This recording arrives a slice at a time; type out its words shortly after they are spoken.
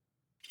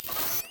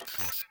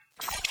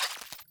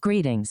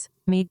Greetings,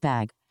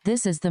 Meatbag.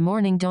 This is the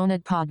Morning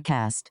Donut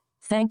Podcast.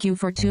 Thank you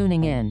for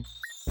tuning in.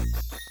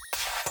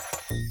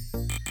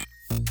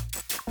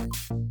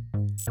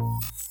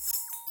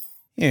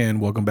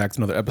 And welcome back to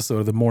another episode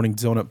of the Morning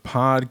Donut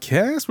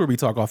Podcast, where we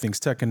talk all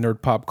things tech and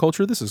nerd pop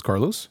culture. This is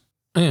Carlos.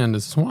 And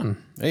this is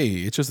Juan. Hey,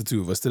 it's just the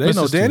two of us today.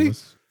 No, Danny?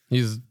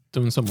 He's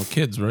doing something with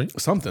kids, right?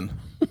 Something.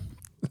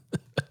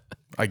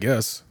 I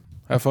guess.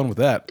 Have fun with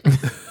that.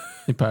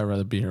 He'd probably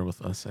rather be here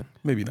with us.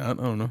 Maybe not.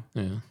 I don't know.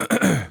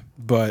 Yeah.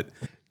 But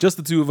just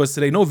the two of us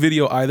today. No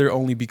video either,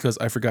 only because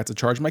I forgot to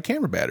charge my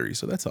camera battery.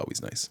 So that's always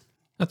nice.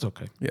 That's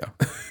okay. Yeah.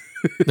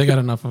 They got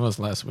enough of us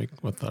last week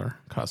with our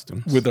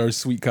costumes. With our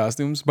sweet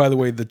costumes. By the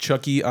way, the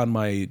Chucky on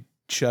my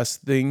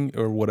chest thing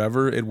or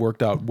whatever, it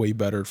worked out way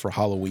better for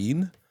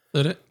Halloween.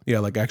 Did it? Yeah,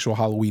 like actual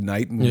Halloween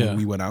night when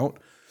we went out.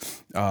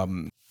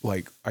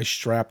 Like I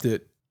strapped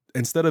it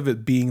instead of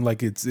it being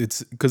like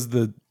it's because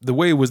the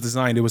way it was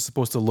designed, it was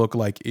supposed to look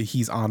like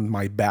he's on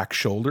my back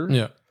shoulder.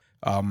 Yeah.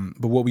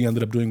 But what we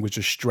ended up doing was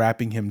just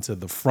strapping him to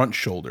the front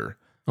shoulder.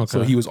 Okay.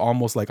 So he was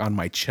almost like on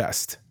my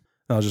chest.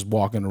 And I was just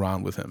walking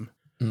around with him.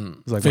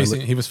 Like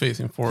he was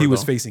facing forward. He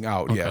was facing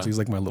out, yeah. So he's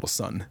like my little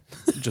son,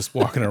 just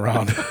walking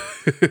around.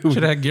 Should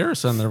have had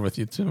Garrison there with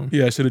you too.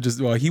 Yeah, I should have just.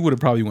 Well, he would have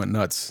probably went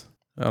nuts.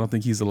 I don't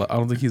think he's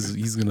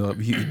gonna.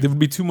 There would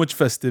be too much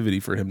festivity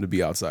for him to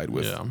be outside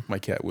with. Yeah. My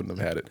cat wouldn't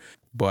have had it.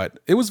 But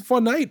it was a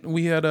fun night.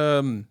 We had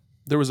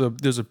there's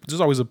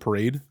always a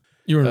parade.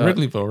 You were in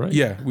Wrigleyville, right?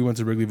 Yeah, we went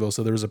to Wrigleyville.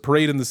 So there was a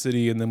parade in the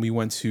city, and then we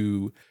went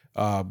to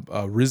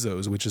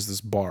Rizzo's, which is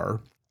this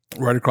bar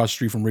right across the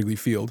street from Wrigley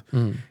Field.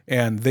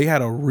 And they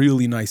had a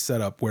really nice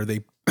setup where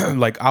they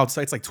like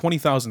outside, it's like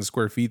 20,000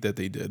 square feet that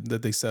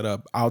they set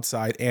up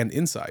outside and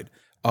inside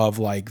of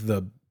like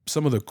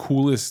some of the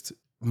coolest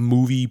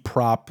movie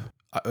prop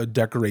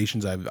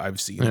decorations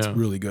I've seen. It's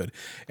really good.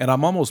 And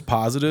I'm almost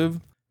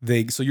positive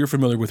so you're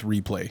familiar with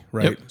Replay,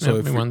 right? Yep, so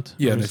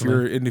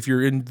if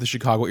you're in the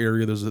Chicago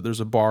area, there's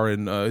a bar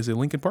in is it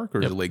Lincoln Park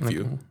or is it Lakeview?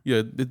 Lincoln.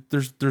 Yeah,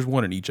 there's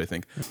one in each, I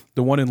think.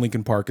 The one in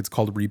Lincoln Park, it's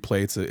called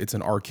Replay. It's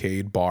an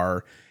arcade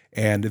bar,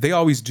 and they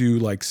always do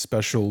like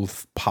special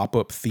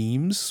pop-up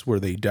themes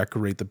where they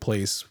decorate the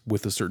place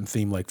with a certain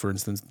theme. Like for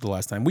instance, the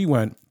last time we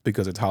went,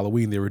 because it's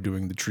Halloween, they were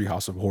doing the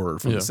Treehouse of Horror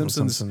from The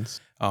Simpsons.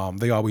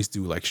 They always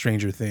do like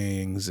Stranger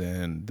Things,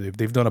 and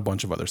they've done a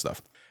bunch of other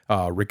stuff.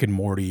 Rick and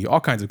Morty,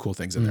 all kinds of cool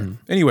things in there.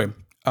 Anyway,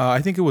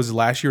 I think it was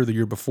last year or the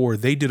year before,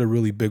 they did a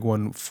really big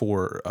one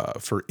for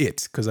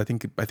It, because I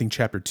think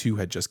Chapter 2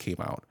 had just came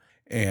out,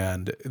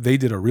 and they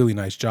did a really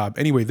nice job.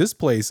 Anyway, this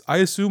place, I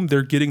assume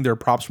they're getting their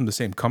props from the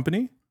same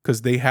company,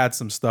 because they had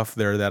some stuff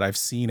there that I've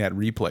seen at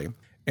Replay,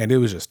 and it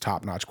was just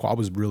top-notch. I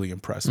was really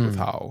impressed with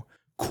how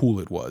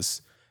cool it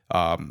was.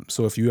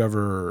 So if you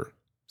ever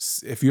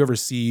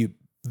see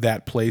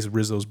that place,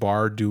 Rizzo's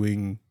Bar,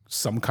 doing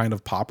some kind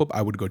of pop-up,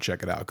 I would go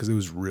check it out because it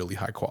was really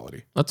high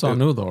quality. That's all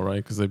new though,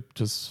 right? Because they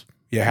just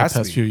the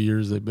past few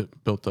years they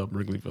built up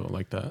Wrigleyville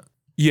like that.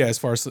 Yeah, as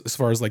far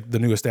as like the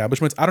new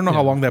establishments, I don't know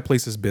how long that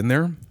place has been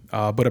there,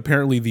 but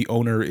apparently the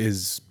owner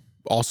is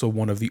also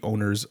one of the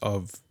owners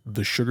of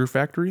the Sugar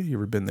Factory. You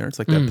ever been there? It's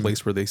like that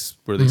place where they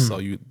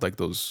sell you like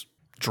those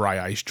dry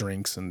ice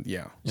drinks, and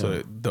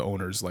so the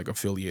owner's like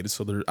affiliated.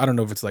 So I don't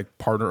know if it's like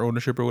partner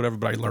ownership or whatever,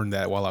 but I learned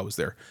that while I was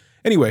there.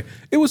 Anyway,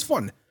 it was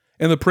fun,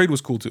 and the parade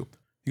was cool too.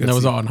 And that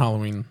was all on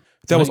Halloween.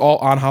 That was all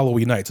on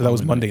Halloween night. So that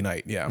was Monday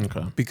night. Yeah.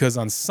 Okay. Because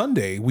on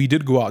Sunday, we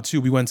did go out too.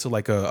 We went to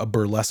like a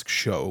burlesque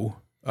show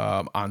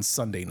on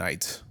Sunday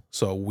night.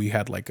 So we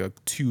had like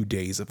 2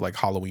 days of like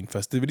Halloween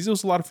festivities. It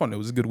was a lot of fun. It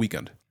was a good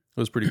weekend. It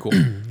was pretty cool.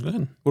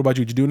 Good. What about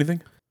you? Did you do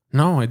anything?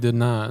 No, I did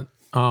not.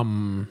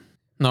 No,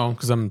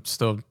 because I'm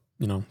still,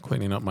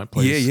 cleaning up my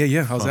place.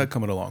 Yeah. How's that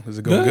coming along? Is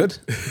it going good?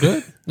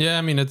 Good. Yeah,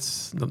 I mean,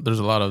 there's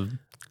a lot of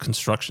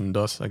construction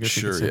dust, I guess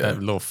you could say, that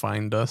little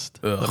fine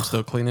dust that I'm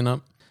still cleaning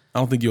up. I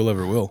don't think you'll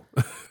ever will.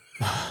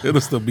 It'll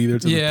still be there.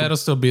 It'll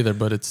still be there,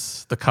 but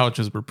the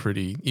couches were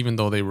pretty, even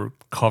though they were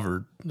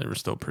covered, they were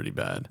still pretty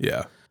bad.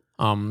 Yeah.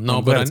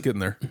 But it's getting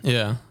there.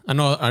 Yeah. I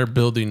know our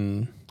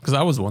building, because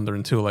I was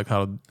wondering too, like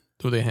how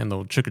do they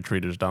handle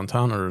trick-or-treaters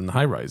downtown or in the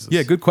high rises?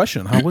 Yeah, good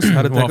question. How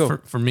did that go?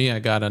 For me, I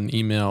got an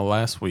email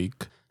last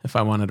week if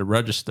I wanted to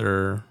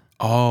register.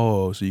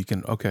 Oh, so you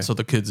can, okay. So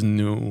the kids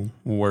knew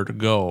where to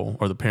go,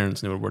 or the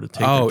parents knew where to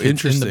take their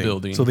kids in the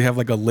building. So they have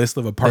like a list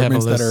of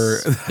apartments that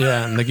are...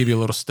 Yeah, and they give you a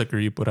little sticker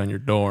you put on your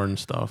door and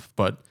stuff.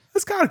 But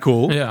that's kind of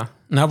cool. Yeah,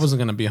 and I wasn't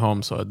going to be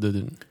home, so I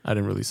didn't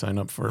really sign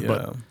up for it. Yeah.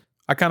 But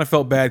I kind of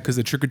felt bad because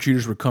the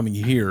trick-or-treaters were coming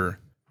here,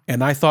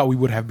 and I thought we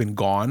would have been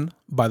gone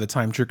by the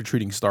time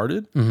trick-or-treating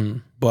started.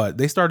 But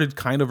they started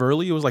kind of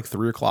early. It was like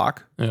 3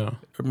 o'clock. Yeah.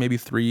 Or maybe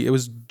 3. It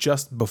was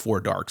just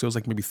before dark, so it was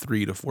like maybe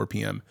 3 to 4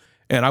 p.m.,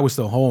 and I was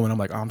still home, and I'm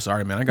like, oh, I'm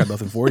sorry, man. I got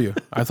nothing for you.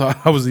 I thought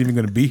I wasn't even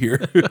going to be here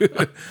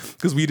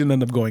because we didn't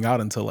end up going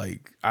out until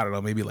like, I don't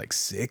know, maybe like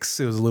 6.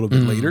 It was a little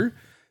bit later.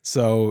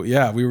 So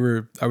yeah,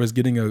 I was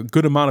getting a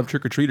good amount of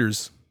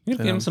trick-or-treaters. You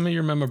gave them some of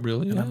your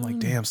memorabilia. And I'm like,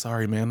 damn,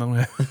 sorry, man.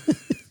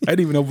 I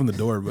didn't even open the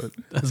door, but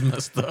That's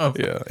messed up.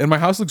 yeah. And my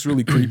house looks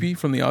really creepy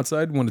from the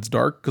outside when it's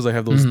dark because I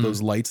have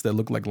those lights that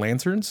look like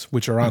lanterns,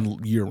 which are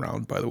on year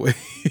round, by the way.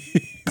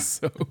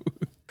 So,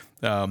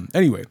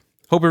 anyway,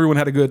 hope everyone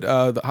had a good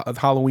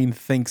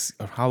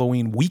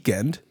Halloween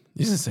weekend.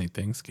 You should say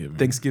Thanksgiving.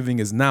 Thanksgiving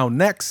is now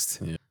next.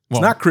 Yeah. It's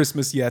not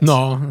Christmas yet.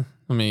 No,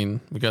 I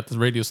mean, we got the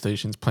radio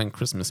stations playing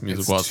Christmas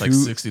music while it's like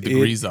 60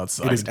 degrees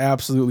outside. It is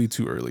absolutely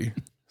too early.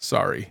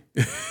 Sorry.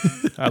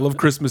 I love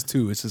Christmas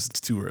too. It's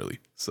just too early.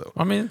 So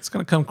I mean, it's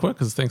going to come quick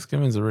because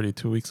Thanksgiving is already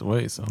 2 weeks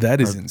away. So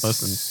that is less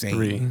than insane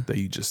 3. that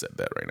you just said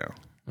that right now.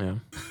 Yeah.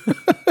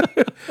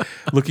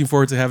 Looking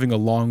forward to having a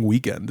long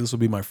weekend. This will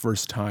be my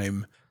first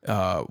time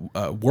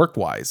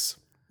work-wise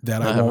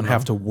that I won't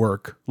have to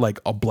work like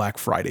a Black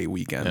Friday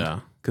weekend. Yeah.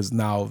 Because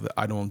now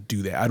I don't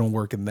do that. I don't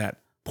work in that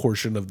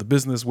portion of the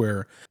business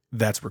where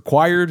that's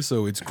required.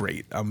 So it's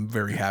great. I'm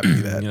very happy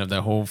that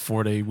that whole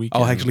 4-day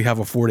weekend. I'll actually have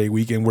a 4-day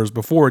weekend. Whereas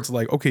before it's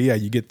like, okay, yeah,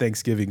 you get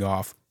Thanksgiving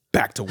off,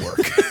 back to work.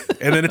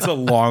 And then it's a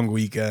long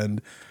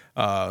weekend.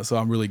 So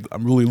I'm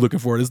really looking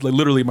forward. It's like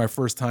literally my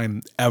first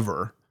time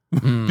ever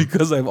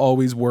because I've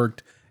always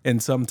worked in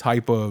some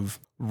type of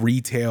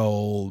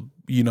retail,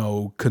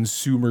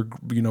 consumer,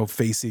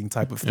 facing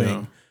type of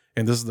thing. Yeah.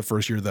 And this is the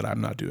first year that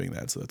I'm not doing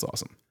that. So that's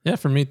awesome. Yeah,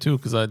 for me too,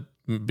 because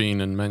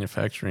being in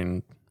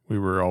manufacturing, we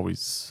were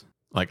always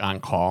like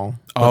on call.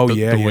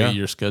 The way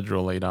your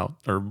schedule laid out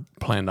or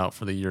planned out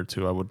for the year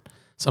too, I would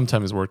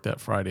sometimes work that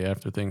Friday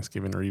after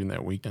Thanksgiving or even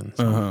that weekend.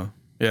 So.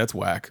 Yeah, it's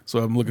whack. So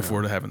I'm looking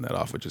forward to having that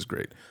off, which is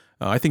great.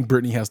 I think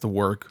Brittany has to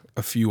work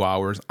a few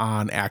hours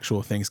on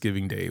actual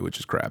Thanksgiving Day, which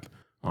is crap.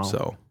 Wow.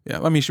 So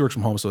yeah, I mean she works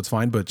from home, so it's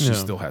fine, but she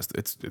still has to.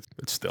 It's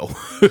still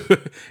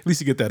at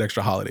least you get that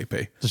extra holiday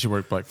pay. Does she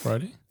work Black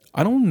Friday?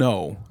 I don't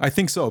know. I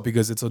think so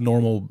because it's a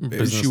normal.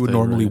 She would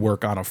normally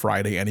work on a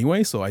Friday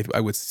anyway, so I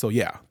would. So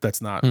yeah,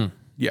 that's not.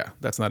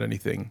 That's not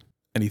anything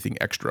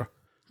extra.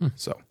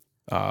 So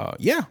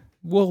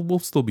we'll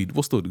still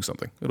do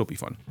something. It'll be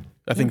fun.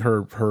 I think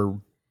her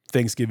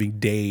Thanksgiving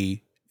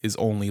Day is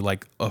only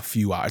like a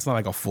few hours. It's not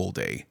like a full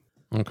day.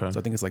 Okay. So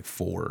I think it's like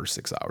 4 or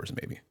 6 hours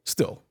maybe.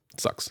 Still, it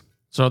sucks.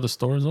 So are the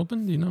stores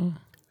open? Do you know?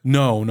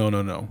 No.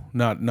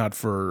 Not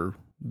for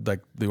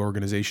like the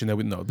organization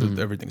that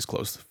everything's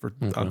closed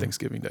on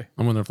Thanksgiving Day.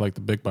 I wonder if like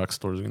the big box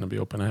stores are going to be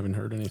open. I haven't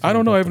heard anything. I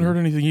don't know. I haven't heard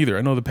anything either.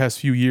 I know the past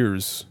few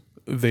years,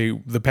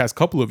 the past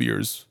couple of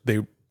years,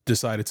 they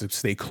decided to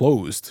stay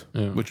closed,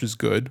 which is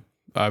good.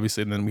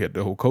 Obviously, and then we had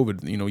the whole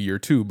COVID, year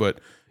 2. But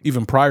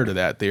even prior to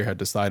that, they had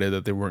decided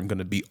that they weren't going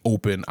to be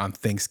open on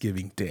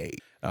Thanksgiving Day.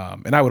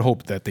 And I would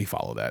hope that they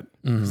follow that.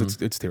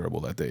 It's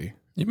terrible that they.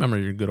 You remember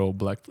your good old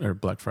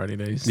Black Friday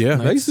days? Yeah,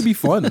 that used to be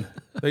fun.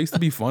 That used to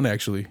be fun,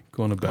 actually,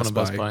 going to Best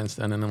Buy and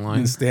standing in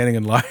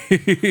line.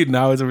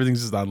 Now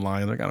everything's just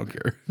online. Like, I don't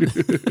care.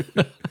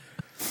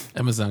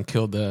 Amazon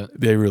killed that.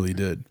 They really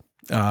did.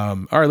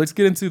 All right, let's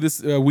get into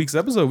this week's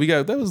episode.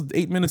 That was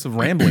 8 minutes of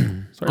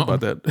rambling. Sorry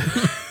about that.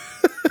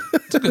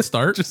 It's a good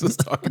start. Just us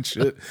talking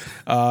shit.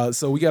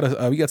 So we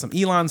got some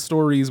Elon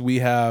stories. We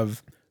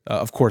have,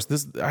 of course,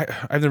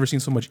 I've never seen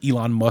so much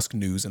Elon Musk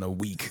news in a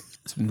week.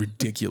 It's been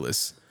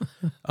ridiculous.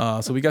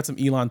 So we got some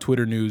Elon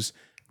Twitter news.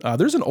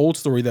 There's an old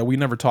story that we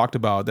never talked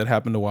about that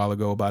happened a while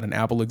ago about an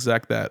Apple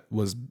exec that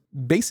was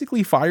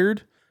basically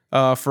fired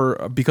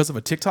because of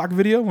a TikTok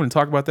video. We're going to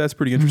talk about that. It's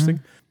pretty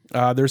interesting.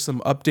 There's some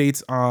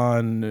updates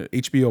on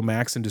HBO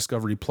Max and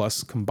Discovery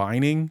Plus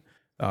combining.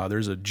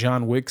 There's a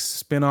John Wick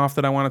spinoff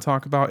that I want to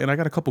talk about. And I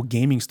got a couple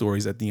gaming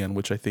stories at the end,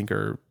 which I think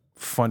are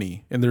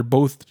funny. And they're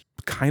both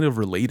kind of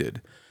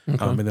related.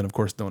 Okay. And then, of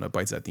course, Donut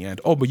Bites at the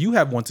end. Oh, but you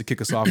have one to kick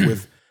us off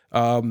with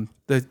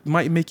that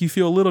might make you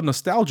feel a little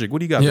nostalgic. What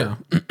do you got there?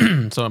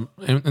 So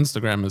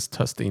Instagram is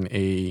testing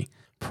a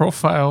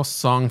profile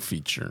song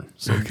feature.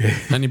 So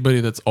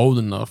anybody that's old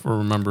enough will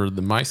remember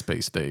the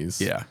MySpace days.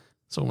 Yeah.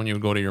 So when you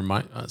would go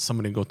to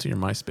somebody would go to your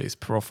MySpace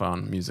profile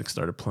and music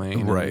started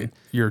playing. Right.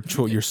 Your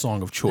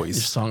song of choice.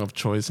 Your song of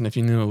choice. And if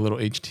you knew a little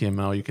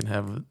HTML, you can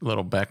have a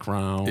little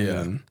background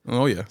and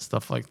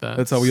stuff like that.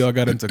 That's how we all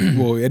got into,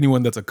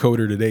 anyone that's a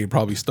coder today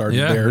probably started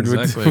there.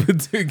 Exactly.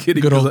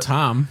 Good old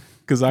Tom.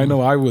 Because I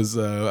know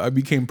I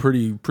became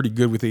pretty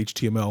good with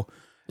HTML.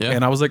 Yeah.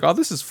 And I was like, oh,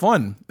 this is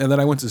fun. And then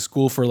I went to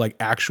school for like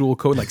actual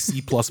code, like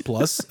C++.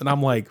 And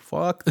I'm like,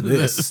 fuck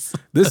this.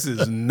 This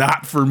is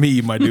not for me,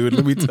 my dude.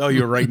 Let me tell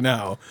you right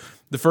now.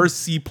 The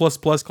first C++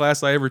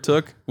 class I ever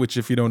took, which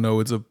if you don't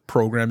know, it's a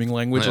programming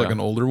language, like an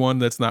older one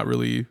that's not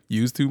really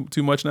used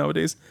too much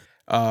nowadays.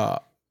 I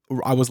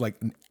was like,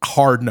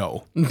 hard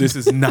no. This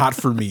is not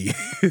for me.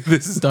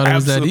 This is thought it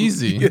was that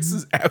easy. This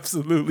is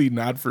absolutely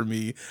not for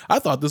me. I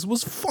thought this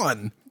was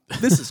fun.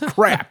 This is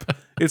crap.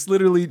 It's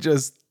literally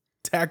just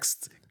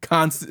text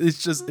constant.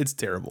 It's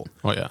terrible.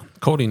 Oh yeah,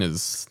 coding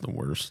is the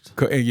worst.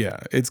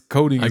 It's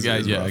coding.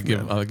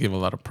 I'll give a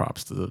lot of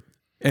props to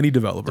any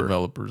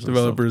developers.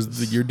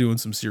 You're doing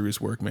some serious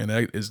work,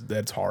 man.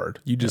 That's hard.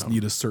 You just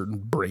need a certain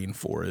brain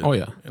for it. Oh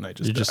yeah, and I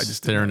just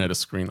staring at a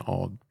screen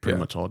pretty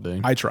much all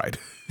day. I tried.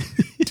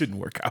 It didn't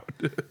work out.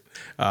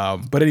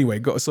 But anyway,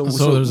 go. So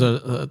there's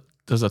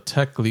there's a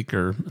tech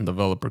leaker and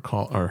developer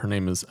her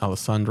name is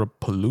Alessandra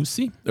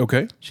Pelusi.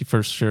 Okay. She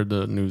first shared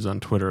the news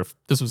on Twitter.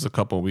 This was a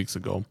couple of weeks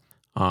ago.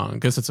 I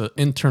guess it's an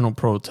internal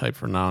prototype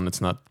for now, and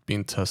it's not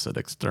being tested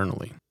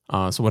externally.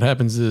 So what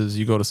happens is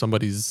you go to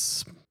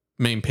somebody's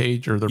main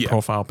page or their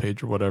profile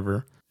page or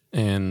whatever,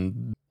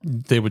 and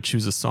they would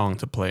choose a song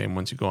to play. And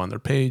once you go on their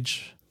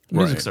page,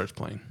 music starts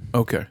playing.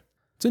 Okay.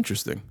 It's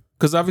interesting.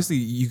 Because obviously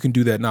you can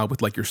do that now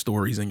with like your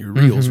stories and your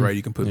reels, right?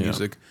 You can put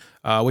music,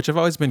 which I've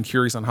always been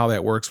curious on how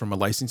that works from a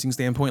licensing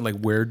standpoint. Like,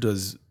 where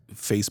does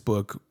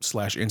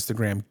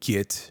Facebook/Instagram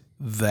get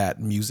that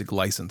music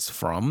license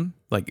from?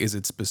 Like, is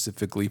it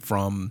specifically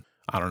from,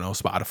 I don't know,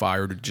 Spotify,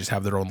 or to just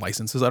have their own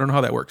licenses? I don't know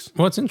how that works.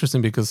 Well, it's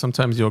interesting because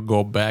sometimes you'll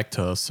go back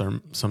to a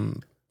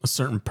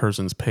certain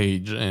person's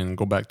page and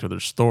go back to their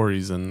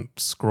stories and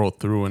scroll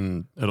through,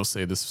 and it'll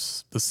say the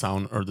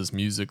sound or this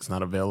music's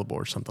not available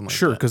or something like that.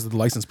 Sure, because the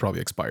license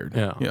probably expired.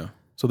 Yeah.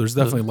 So there's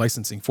definitely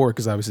licensing for it,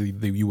 because obviously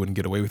you wouldn't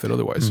get away with it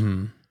otherwise.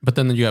 Mm-hmm. But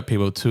then you got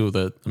people too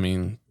that, I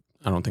mean,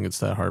 I don't think it's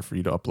that hard for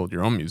you to upload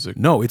your own music.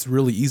 No, it's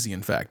really easy.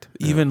 In fact,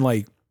 even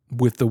like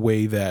with the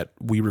way that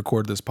we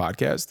record this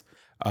podcast,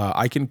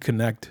 I can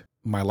connect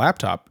my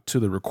laptop to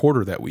the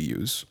recorder that we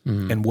use,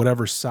 and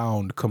whatever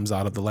sound comes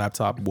out of the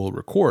laptop will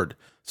record.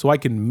 So I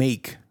can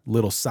make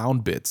little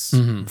sound bits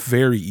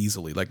very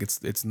easily. Like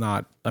it's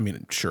not, I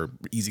mean, sure,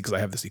 easy because I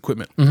have this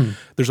equipment.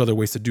 There's other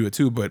ways to do it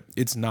too, but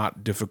it's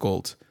not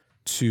difficult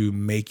to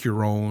make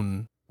your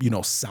own,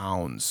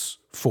 sounds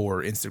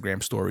for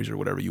Instagram stories or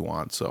whatever you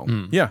want. So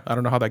yeah, I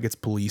don't know how that gets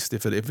policed,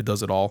 if it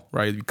does at all,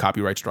 right?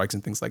 Copyright strikes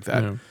and things like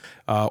that.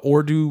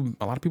 Or do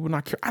a lot of people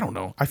not care? I don't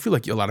know. I feel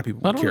like a lot of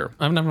people care.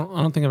 I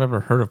don't think I've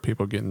ever heard of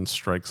people getting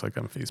strikes like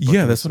on Facebook.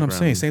 Yeah, that's what I'm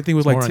saying. Same thing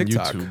with like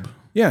TikTok. TikTok.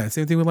 Yeah,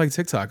 same thing with like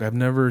TikTok. I've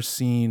never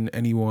seen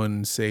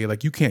anyone say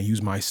like, you can't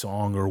use my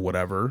song or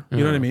whatever. You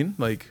know what I mean?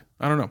 Like,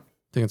 I don't know.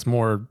 I think it's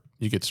more,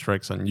 you get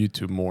strikes on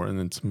YouTube more, and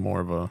it's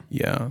more of a...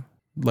 Yeah.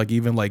 Like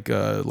even like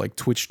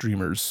Twitch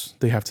streamers,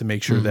 they have to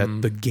make sure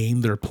that the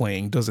game they're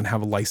playing doesn't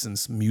have a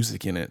licensed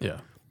music in it.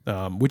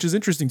 Yeah. Which is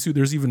interesting too.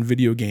 There's even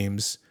video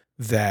games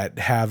that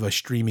have a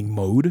streaming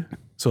mode.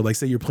 So like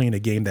say you're playing a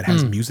game that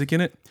has music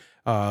in it.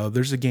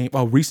 There's a game.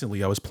 Oh,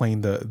 recently I was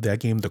playing that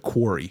game, The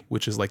Quarry,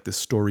 which is like this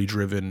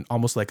story-driven,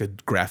 almost like a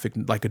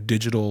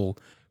digital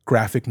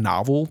graphic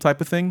novel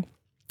type of thing,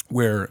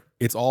 where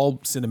it's all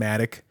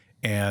cinematic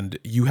and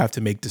you have to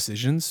make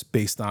decisions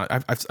based on.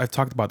 I've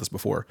talked about this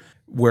before,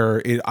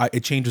 where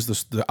it changes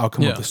the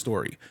outcome of the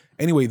story.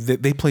 Anyway,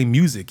 they play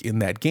music in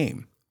that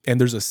game, and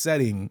there's a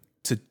setting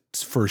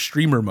for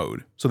streamer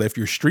mode, so that if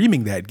you're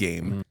streaming that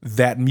game,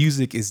 that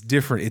music is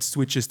different. It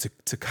switches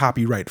to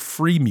copyright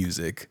free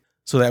music.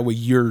 So that way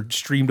your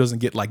stream doesn't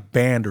get like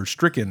banned or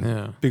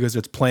stricken because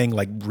it's playing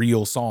like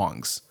real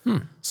songs.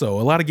 So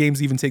a lot of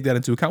games even take that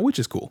into account, which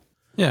is cool.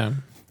 Yeah.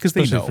 Because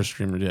they know. For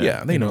streamers,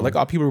 they know.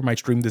 Like, people might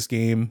stream this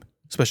game,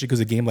 especially because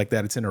a game like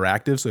that, it's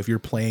interactive. So if you're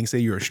playing, say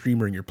you're a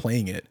streamer and you're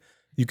playing it,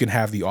 you can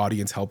have the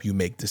audience help you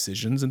make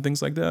decisions and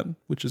things like that,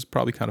 which is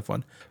probably kind of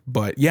fun.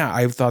 But yeah,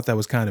 I thought that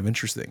was kind of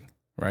interesting,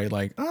 right?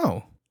 Like,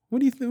 oh, what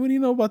do you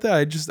know about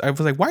that? I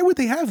was like, why would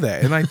they have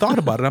that? And I thought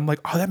about it. I'm like,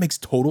 oh, that makes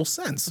total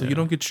sense. So you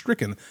don't get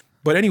stricken.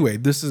 But anyway,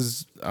 this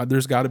is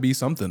there's got to be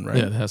something, right?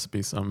 Yeah, it has to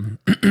be something.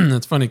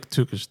 It's funny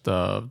too, because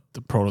the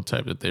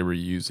prototype that they were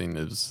using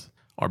is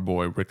our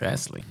boy Rick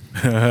Astley.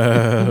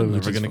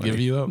 Never gonna give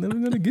you up. Never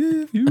gonna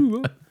give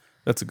you up.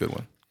 That's a good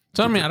one.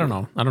 So I mean, I don't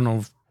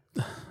know.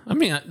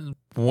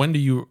 When do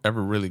you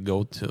ever really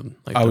go to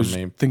like? I was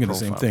thinking the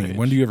same thing. Page?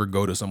 When do you ever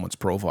go to someone's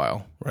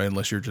profile, right?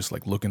 Unless you're just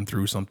like looking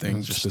through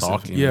something just specific.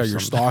 stalking. Yeah, you're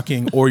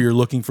stalking, or you're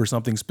looking for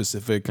something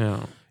specific.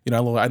 Yeah.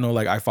 I know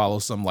like I follow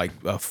some like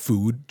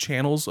food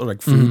channels or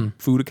like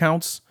food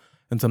accounts,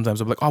 and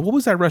sometimes I'm like, oh, what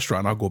was that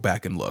restaurant? I'll go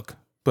back and look.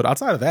 But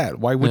outside of that,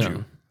 why would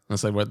you?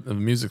 It's like what the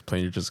music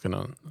playing, you're just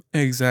gonna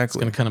It's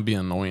gonna kind of be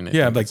annoying.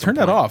 Yeah, like turn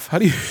that off. How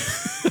do you?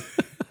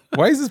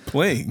 Why is this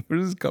playing? Where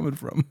is this coming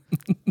from?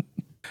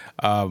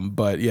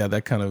 But yeah,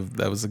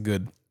 that was a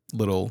good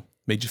little,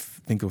 made you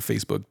think of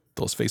Facebook,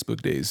 those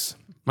Facebook days.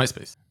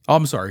 MySpace. Oh,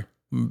 I'm sorry.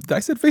 I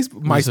said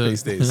Facebook,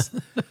 MySpace days.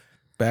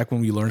 Back when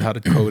we learned how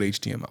to code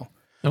HTML.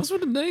 Those were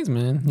the days,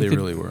 man. They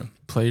really were.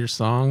 Play your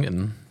song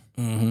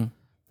and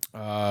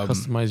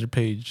customize your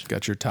page.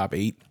 Got your top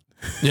 8.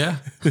 Yeah.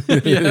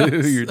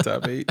 Your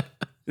top 8.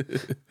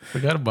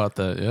 Forgot about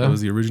that. Yeah. That was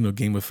the original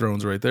Game of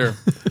Thrones right there.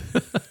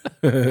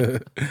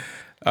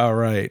 All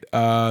right.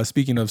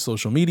 Speaking of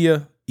social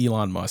media,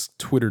 Elon Musk,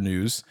 Twitter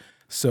news.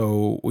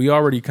 So we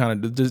already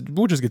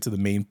we'll just get to the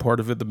main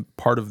part of it. The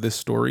part of this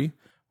story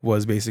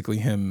was basically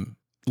him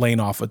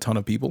laying off a ton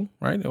of people,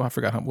 right? Oh, I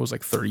forgot how it was,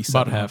 like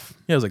 37. About half.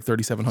 Yeah, it was like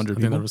 3,700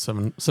 people. There was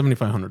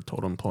 7,500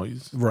 total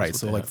employees. Right.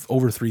 So like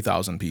over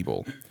 3,000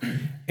 people.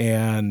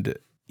 And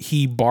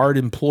he barred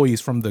employees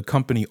from the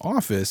company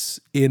office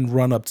in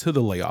run up to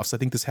the layoffs. I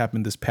think this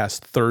happened this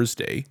past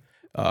Thursday.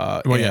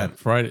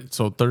 Friday.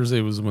 So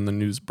Thursday was when the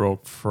news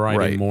broke.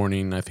 Friday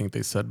morning, I think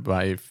they said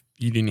if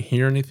you didn't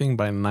hear anything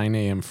by 9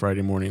 a.m.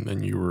 Friday morning,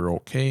 then you were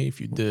okay. If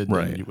you did,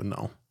 then you would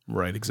know.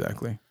 Right,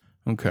 exactly.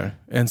 Okay.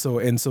 And so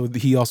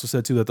he also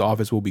said too that the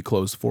office will be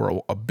closed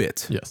for a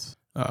bit. Yes.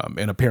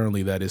 And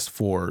apparently that is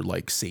for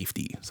like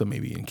safety. So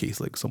maybe in case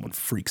like someone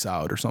freaks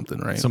out or something,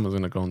 right? Someone's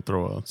gonna go and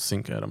throw a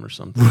sink at him or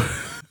something.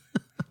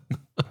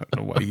 I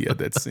don't know why he had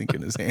that sink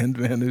in his hand,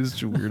 man. It was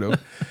just a weirdo.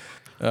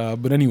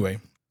 But anyway,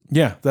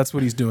 yeah, that's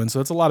what he's doing. So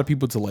it's a lot of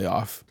people to lay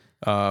off.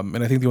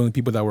 And I think the only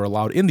people that were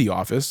allowed in the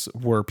office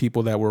were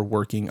people that were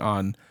working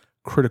on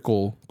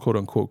critical, quote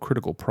unquote,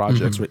 critical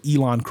projects, or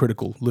Elon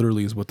critical,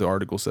 literally is what the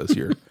article says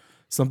here.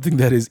 Something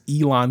that is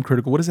Elon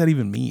critical. What does that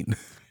even mean?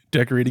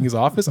 Decorating his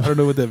office? I don't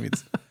know what that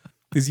means.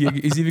 Is he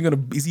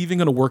even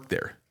gonna work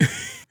there?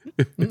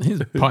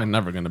 He's probably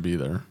never gonna be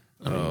there.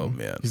 I mean,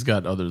 man. He's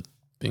got other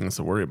things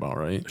to worry about,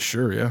 right?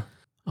 Sure, yeah.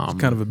 He's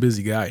kind of a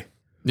busy guy.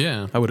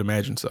 Yeah. I would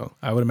imagine so.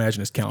 I would imagine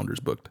his calendar's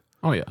booked.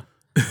 Oh yeah.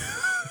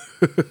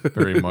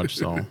 Very much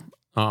so.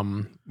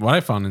 What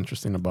I found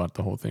interesting about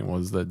the whole thing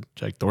was that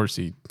Jack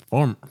Dorsey,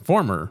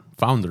 former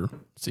founder,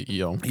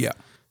 CEO, Yeah.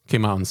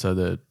 came out and said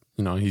that,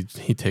 you know, he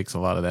takes a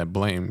lot of that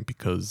blame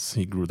because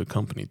he grew the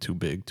company too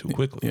big too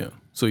quickly. Yeah.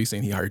 So he's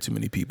saying he hired too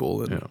many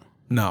people and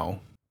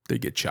now they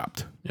get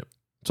chopped. Yep.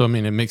 So I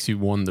mean, it makes you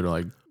wonder,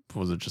 like,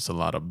 was it just a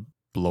lot of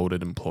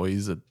bloated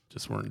employees that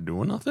just weren't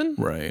doing nothing?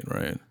 Right.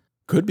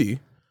 Could be.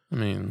 I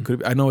mean,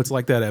 I know it's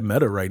like that at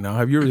Meta right now.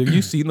 Have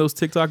you seen those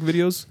TikTok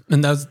videos?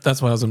 and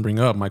that's what I was gonna bring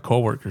up. My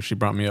coworker, she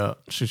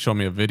showed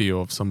me a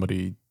video of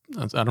somebody.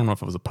 I don't know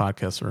if it was a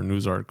podcast or a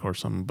news article or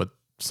something, but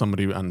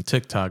somebody on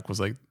TikTok was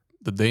like,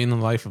 the day in the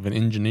life of an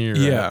engineer.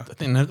 Yeah.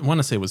 I want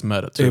to say it was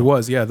Meta too. It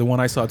was, yeah. The one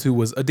I saw too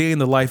was a day in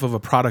the life of a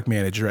product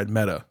manager at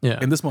Meta. Yeah.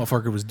 And this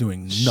motherfucker was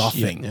doing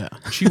nothing. Yeah.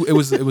 It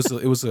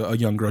was a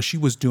young girl. She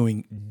was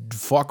doing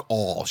fuck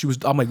all.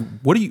 I'm like,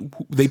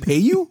 they pay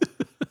you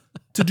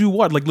to do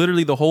what? Like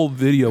literally the whole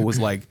video was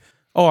like,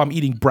 oh, I'm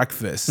eating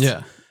breakfast.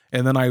 Yeah.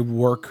 And then I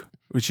work,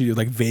 which she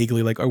like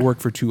vaguely like I work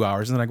for 2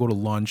 hours and then I go to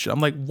lunch. I'm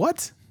like,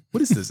 what?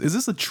 What is this? Is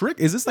this a trick?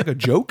 Is this like a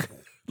joke?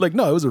 Like,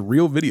 no, it was a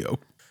real video.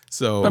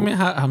 So I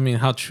mean,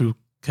 how true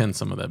can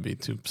some of that be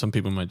too? Some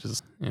people might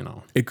just, you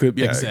know, it could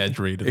be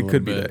exaggerated. It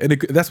could be bit. that,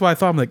 and that's why I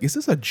thought, I'm like, is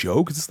this a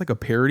joke? Is this like a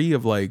parody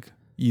of like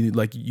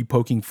you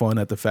poking fun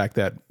at the fact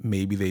that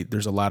maybe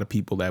there's a lot of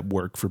people that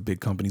work for big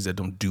companies that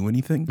don't do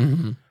anything?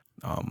 Mm-hmm.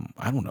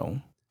 I don't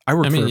know. I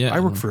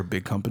work for a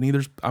big company.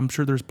 I'm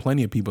sure there's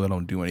plenty of people that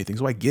don't do anything,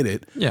 so I get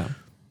it. Yeah.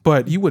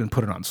 But you wouldn't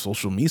put it on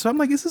social media. So I'm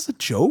like, is this a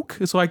joke?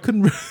 So I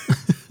couldn't.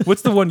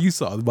 What's the one you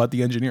saw about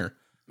the engineer?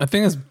 I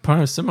think it's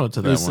probably similar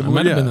to that one. It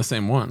might have been the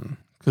same one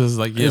because,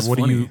 like, yeah, what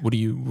funny. do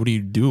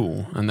you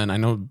do? And then I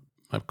know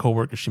my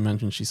coworker, she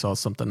mentioned she saw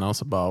something else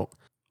about,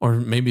 or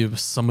maybe it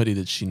was somebody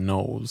that she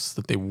knows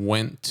that they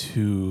went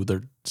to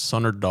their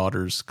son or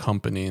daughter's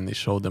company and they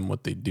showed them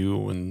what they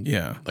do, and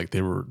like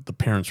the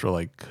parents were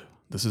like,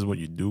 "This is what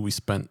you do. We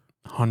spent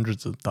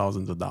hundreds of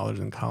thousands of dollars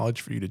in college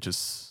for you to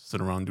just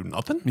sit around and do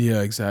nothing."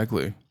 Yeah,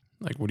 exactly.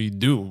 Like, what do you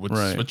do?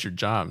 What's your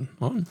job?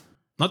 Well,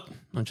 not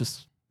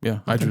just.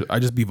 Yeah, I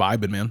just be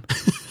vibing, man.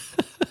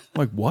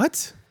 Like,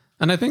 what?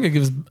 And I think it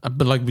gives,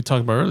 but like we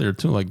talked about earlier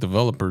too, like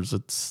developers,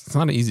 it's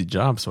not an easy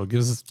job, so it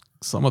gives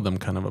some of them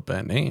kind of a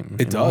bad name.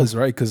 It does,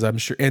 right? Because I'm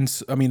sure,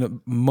 and I mean,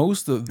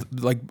 most of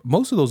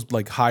those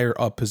like higher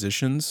up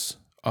positions,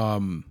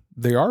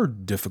 they are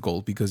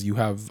difficult because you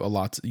have a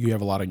lot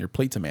on your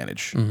plate to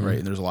manage, right?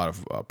 And there's a lot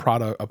of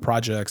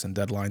projects and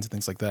deadlines and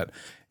things like that,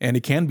 and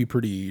it can be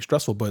pretty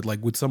stressful. But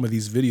like with some of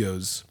these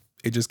videos,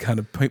 it just kind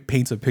of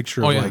paints a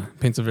picture of like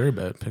paints a very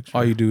bad picture.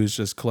 All you do is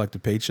just collect a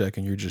paycheck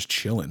and you're just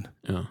chilling.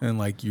 Yeah. And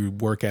like you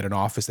work at an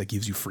office that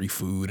gives you free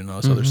food and all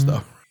this other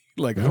stuff.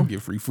 Like I don't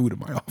get free food in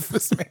my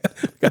office, man.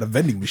 I got a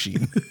vending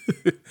machine.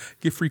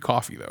 Get free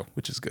coffee though,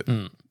 which is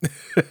good.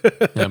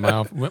 Yeah,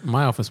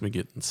 my office we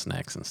get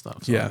snacks and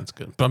stuff. So that's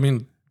good. But I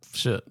mean,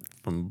 shit.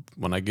 From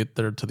when I get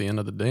there to the end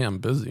of the day, I'm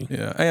busy.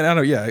 Yeah, and I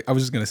know. Yeah, I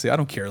was just gonna say I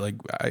don't care. Like,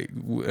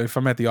 if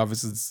I'm at the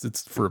office,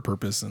 it's for a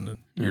purpose, and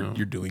you're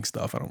doing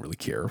stuff. I don't really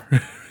care.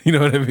 You know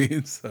what I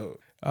mean? So,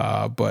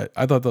 but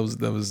I thought those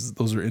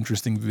are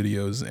interesting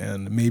videos,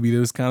 and maybe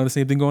there was kind of the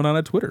same thing going on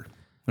at Twitter.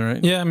 All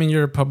right. Yeah, I mean,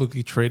 you're a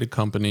publicly traded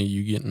company.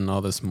 You getting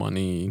all this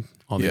money,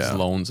 all these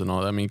loans, and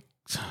all that. I mean,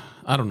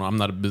 I don't know. I'm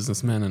not a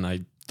businessman, and I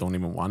don't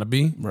even want to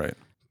be. Right.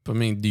 But I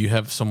mean, do you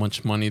have so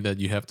much money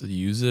that you have to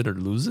use it or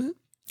lose it?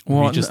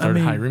 Well, you just start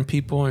hiring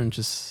people and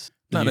just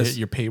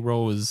your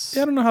payroll is.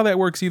 Yeah, I don't know how that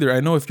works either.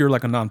 I know if you're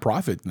like a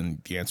nonprofit, then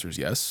the answer is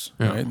yes,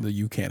 right? That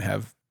you can't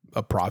have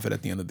a profit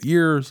at the end of the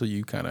year, so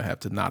you kind of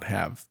have to not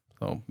have.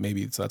 So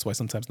maybe that's why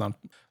sometimes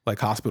like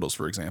hospitals,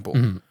 for example.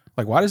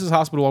 Like, why is this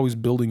hospital always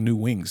building new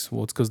wings?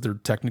 Well, it's because they're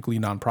technically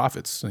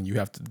nonprofits, and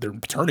they're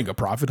turning a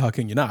profit. How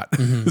can you not?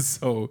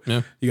 So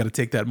you got to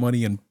take that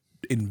money and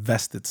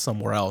invest it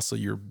somewhere else, so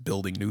you're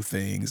building new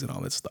things and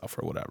all that stuff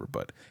or whatever.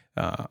 But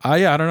I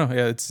don't know.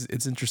 Yeah,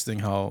 it's interesting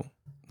how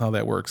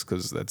that works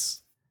because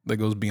that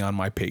goes beyond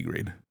my pay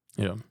grade.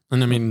 Yeah,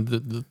 and I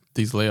mean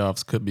these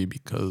layoffs could be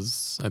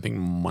because I think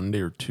Monday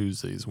or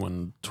Tuesday is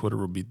when Twitter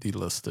will be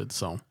delisted.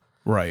 So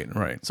Right.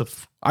 So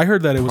I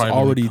heard that it was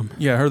already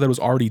company. I heard that it was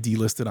already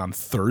delisted on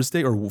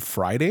Thursday or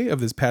Friday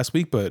of this past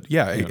week. But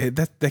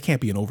that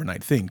can't be an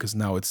overnight thing because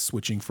now it's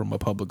switching from a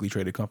publicly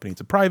traded company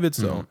to private,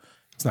 so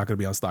it's not going to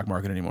be on the stock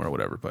market anymore or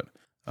whatever. But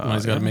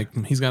he's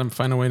got to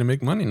find a way to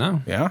make money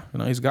now. Yeah,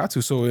 he's got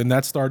to. So and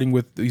that's starting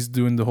with he's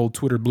doing the whole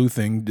Twitter Blue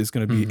thing. It's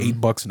going to be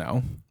 $8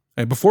 now.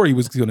 And before he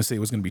was going to say it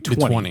was going to be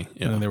 20, yeah.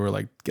 And then they were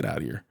like, "Get out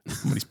of here!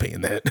 Nobody's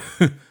paying that."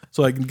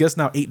 So I can guess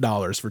now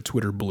 $8 for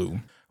Twitter Blue,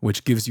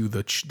 which gives you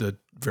the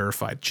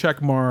verified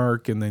check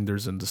mark, and then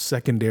there's in the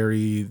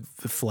secondary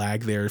the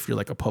flag there if you're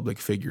like a public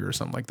figure or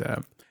something like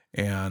that,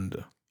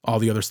 and all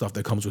the other stuff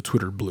that comes with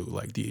Twitter Blue,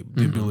 like the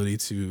ability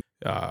to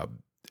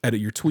edit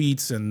your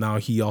tweets. And now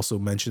he also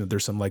mentioned that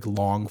there's some like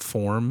long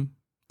form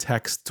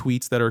text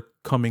tweets that are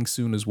coming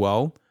soon as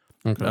well.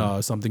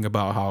 Okay. Something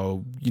about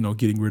how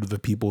getting rid of the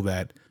people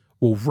that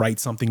will write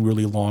something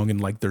really long in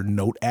like their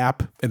note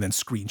app and then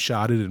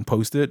screenshot it and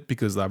post it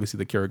because obviously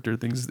the character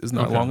thing is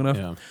not long enough.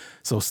 Yeah.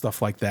 So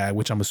stuff like that,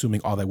 which I'm assuming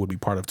all that would be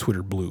part of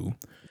Twitter Blue.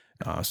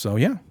 So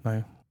yeah,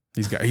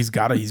 he's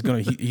got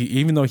it.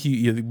 Even though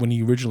when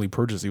he originally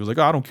purchased, he was like,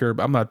 "Oh, I don't care.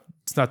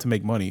 It's not to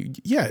make money."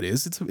 Yeah, it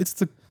is.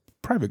 It's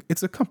private.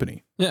 It's a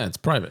company. Yeah, it's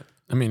private.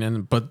 I mean,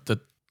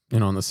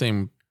 on the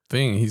same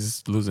thing,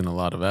 he's losing a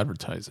lot of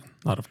advertising.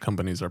 A lot of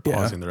companies are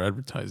pausing their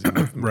advertising.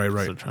 Right.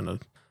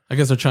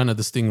 They're trying to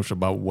distinguish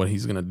about what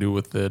he's going to do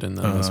with it, and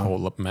then this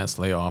whole mass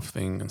layoff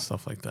thing and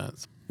stuff like that.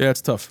 Yeah,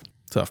 it's tough,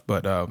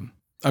 but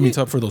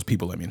tough for those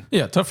people. I mean,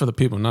 yeah, tough for the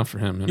people, not for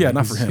him.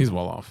 Not for him. He's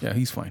well off. Yeah,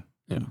 he's fine.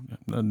 Yeah,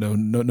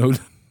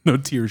 no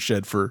tears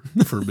shed for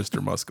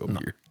Mr. Musk over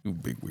here. You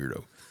big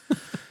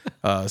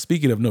weirdo.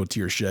 Speaking of no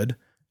tears shed,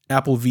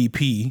 Apple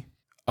VP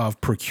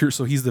of procure.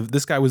 So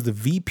this guy was the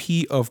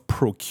VP of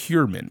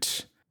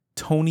procurement.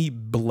 Tony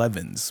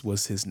Blevins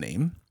was his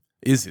name.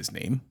 Is his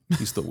name.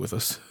 He's still with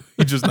us.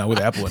 He's just not with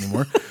Apple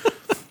anymore.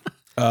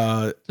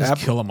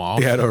 Kill him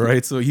off. Yeah, all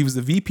right. So he was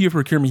the VP of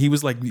procurement. He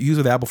was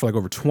with Apple for like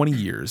over 20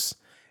 years.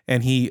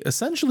 And he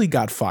essentially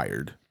got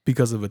fired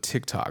because of a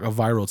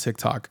viral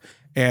TikTok.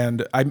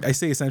 And I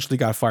say essentially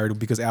got fired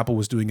because Apple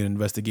was doing an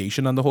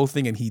investigation on the whole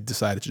thing and he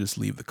decided to just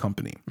leave the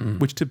company,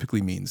 which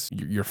typically means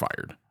you're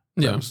fired.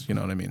 Yeah. You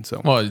know what I mean?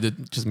 So, well,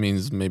 it just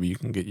means maybe you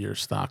can get your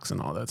stocks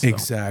and all that stuff.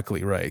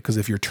 Exactly right. Because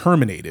if you're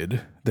terminated,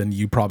 then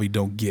you probably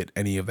don't get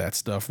any of that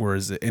stuff.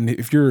 And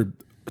if you're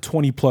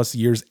 20 plus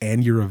years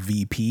and you're a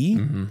VP,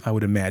 I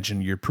would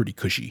imagine you're pretty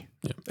cushy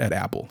at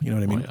Apple. You know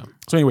what I mean? Oh, yeah.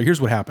 So anyway, here's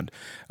what happened.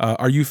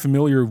 Are you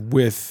familiar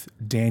with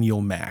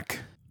Daniel Mack?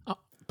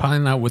 Probably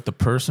not with the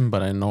person,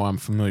 but I know I'm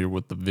familiar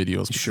with the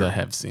videos because I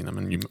have seen them.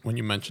 And when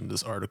you mentioned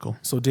this article,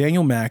 so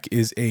Daniel Mack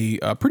is a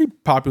pretty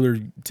popular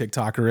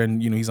TikToker,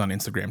 and he's on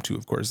Instagram too,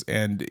 of course.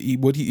 And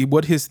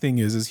what his thing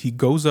is he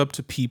goes up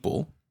to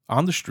people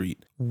on the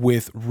street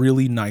with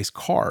really nice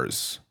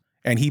cars,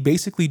 and he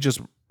basically just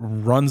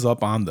runs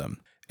up on them.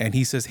 And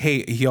he says,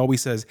 he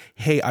always says,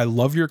 "Hey, I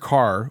love your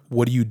car.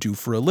 What do you do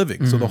for a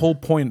living?" So the whole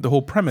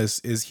premise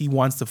is he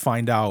wants to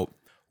find out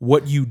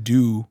what you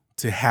do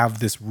to have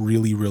this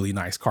really, really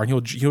nice car. And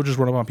he'll just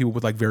run up on people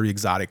with like very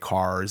exotic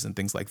cars and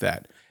things like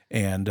that.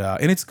 And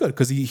it's good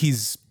because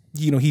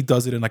he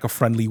does it in like a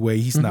friendly way.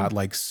 He's not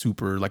like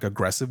super like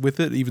aggressive with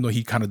it, even though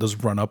he kind of does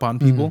run up on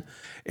people.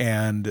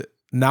 And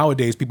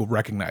nowadays people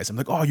recognize him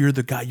like, "Oh, you're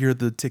the guy, you're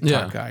the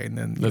TikTok guy." And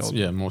then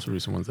most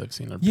recent ones I've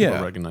seen are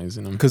people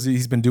recognizing him because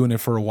he's been doing it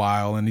for a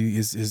while and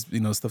his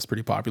stuff's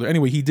pretty popular.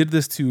 Anyway, he did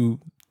this to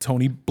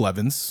Tony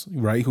Blevins,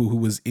 right? Who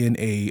was in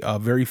a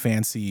very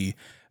fancy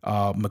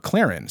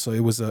McLaren. So it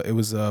was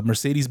a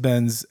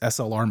Mercedes-Benz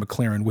SLR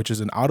McLaren, which is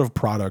an out of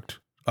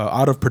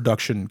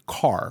production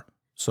car.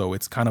 So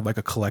it's kind of like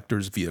a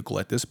collector's vehicle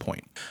at this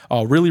point.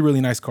 Really,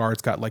 really nice car.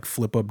 It's got like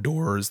flip up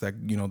doors that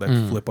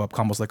flip up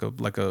almost like a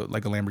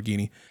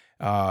Lamborghini.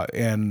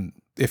 And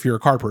if you're a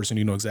car person,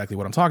 you know exactly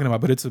what I'm talking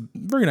about. But it's a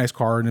very nice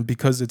car, and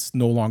because it's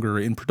no longer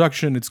in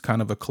production, it's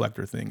kind of a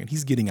collector thing. And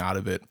he's getting out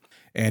of it,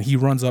 and he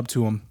runs up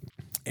to him.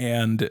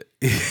 And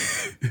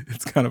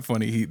it's kind of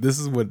funny. This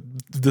is what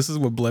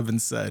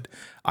Blevins said.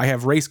 "I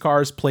have race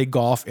cars, play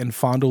golf, and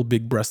fondle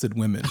big-breasted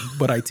women,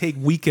 but I take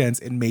weekends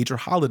and major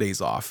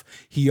holidays off."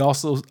 He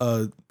also,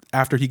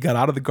 after he got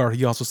out of the car,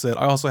 he also said,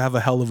 "I also have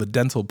a hell of a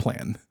dental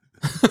plan."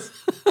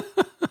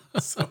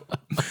 So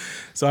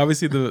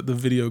obviously the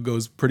video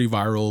goes pretty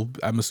viral.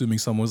 I'm assuming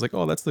someone was like,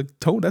 "Oh, that's the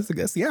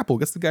Apple,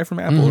 that's the guy from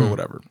Apple or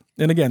whatever."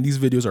 And again, these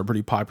videos are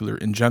pretty popular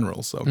in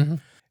general. So,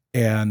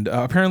 and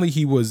apparently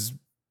he was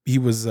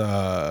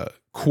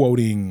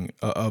quoting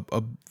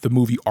the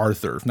movie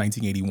Arthur,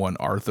 1981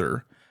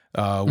 Arthur,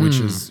 which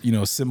is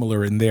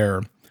similar in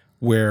there,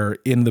 where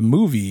in the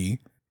movie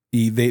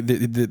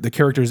the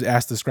character is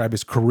asked to describe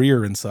his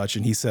career and such,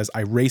 and he says, "I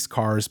race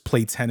cars,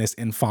 play tennis,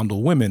 and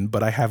fondle women,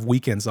 but I have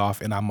weekends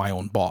off and I'm my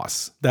own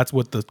boss." That's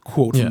what the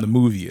quote from the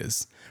movie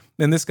is.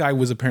 And this guy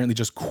was apparently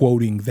just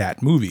quoting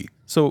that movie.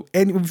 So,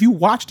 and if you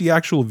watch the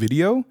actual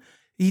video,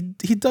 he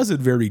does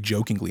it very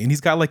jokingly, and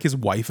he's got like his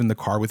wife in the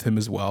car with him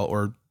as well,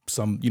 or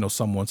some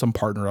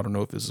partner. I don't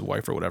know if this is his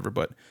wife or whatever,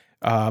 but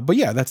But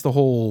yeah, that's the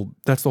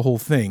whole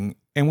thing.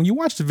 And when you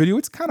watch the video,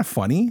 it's kind of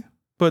funny.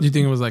 But do you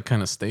think it was like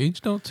kind of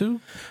staged though too?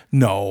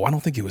 No, I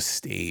don't think it was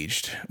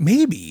staged.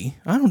 Maybe,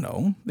 I don't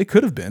know. It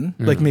could have been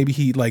like maybe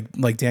he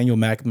like Daniel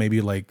Mack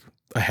maybe like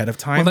ahead of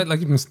time. Well,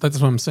 that's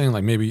what I'm saying.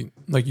 Like maybe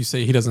like you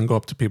say he doesn't go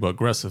up to people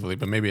aggressively,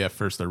 but maybe at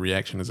first the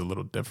reaction is a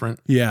little different.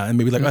 Yeah, and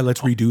maybe like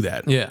let's redo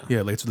that. Yeah,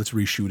 let's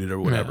reshoot it or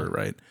whatever.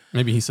 Yeah. Right?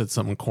 Maybe he said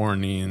something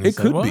corny and it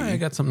could be. I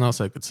got something else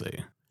I could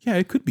say. Yeah,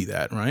 it could be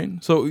that, right?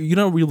 So you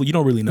don't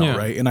really know,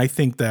 right? And I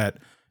think that.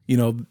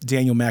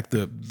 Daniel Mack,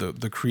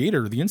 the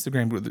creator, the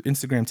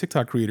Instagram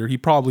TikTok creator, he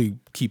probably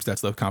keeps that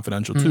stuff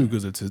confidential too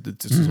because it's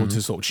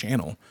his whole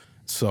channel.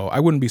 So I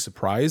wouldn't be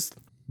surprised,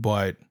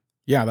 but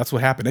yeah, that's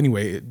what happened.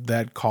 Anyway,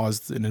 that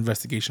caused an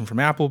investigation from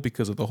Apple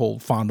because of the whole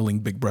fondling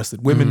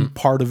big-breasted women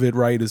part of it,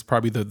 right, is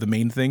probably the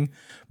main thing.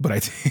 But I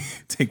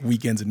take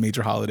weekends and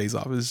major holidays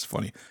off. It's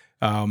funny.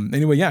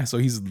 Anyway, yeah, so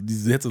he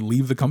had to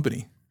leave the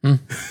company.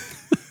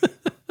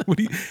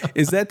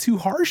 Is that too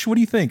harsh? What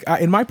do you think?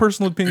 In my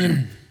personal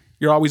opinion,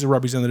 you're always a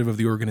representative of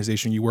the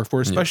organization you work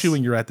for, especially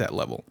when you're at that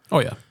level. Oh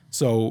yeah.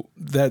 So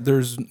that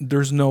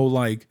there's no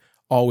like,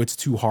 oh, it's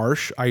too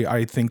harsh.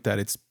 I think that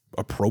it's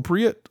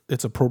appropriate.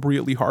 It's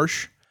appropriately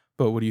harsh.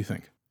 But what do you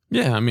think?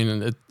 Yeah, I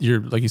mean,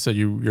 you're like you said,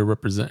 you're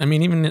represent. I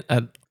mean, even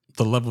at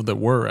the level that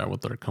we're at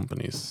with our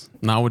companies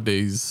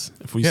nowadays,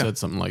 if we said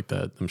something like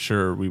that, I'm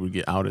sure we would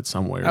get outed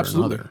somewhere or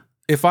another.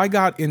 If I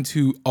got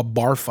into a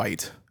bar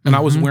fight and I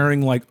was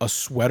wearing like a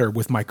sweater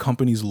with my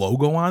company's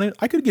logo on it,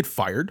 I could get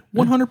fired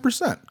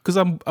 100% because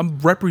I'm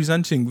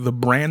representing the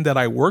brand that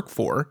I work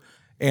for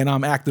and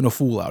I'm acting a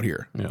fool out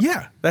here.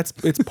 Yeah,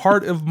 it's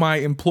part of my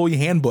employee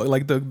handbook,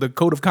 like the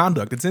code of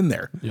conduct. It's in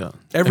there. Yeah,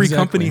 every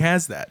company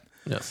has that.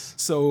 Yes.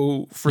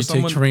 So you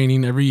take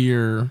training every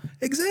year.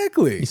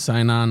 Exactly. You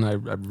sign on.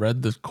 I've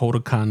read the code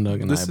of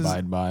conduct and I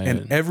abide by it.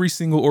 And every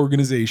single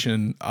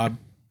organization,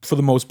 for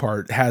the most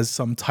part, has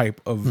some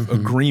type of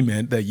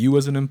agreement that you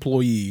as an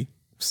employee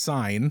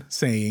sign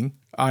saying,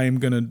 I am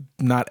going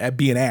to not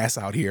be an ass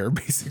out here,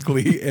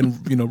 basically,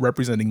 and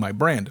representing my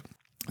brand.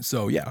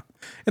 So yeah.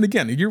 And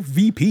again, you're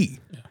VP.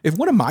 Yeah. If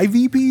one of my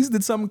VPs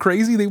did something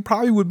crazy, they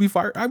probably would be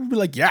fired. I would be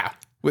like, yeah.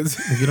 Get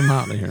them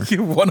out of here.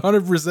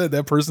 100%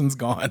 that person's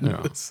gone.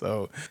 Yeah.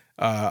 So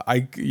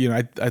I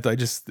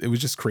just, it was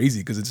just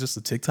crazy because it's just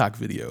a TikTok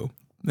video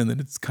and then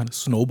it's kind of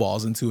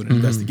snowballs into an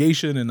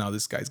investigation and now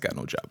this guy's got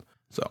no job.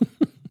 So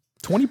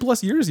 20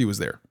 plus years he was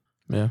there.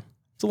 Yeah.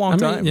 It's a long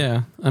time.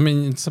 Yeah. I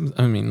mean,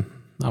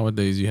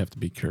 nowadays you have to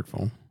be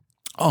careful.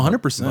 Oh,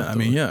 100%. I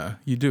mean, yeah,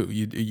 you do.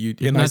 You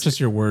and not just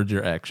your words,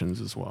 your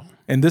actions as well.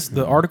 And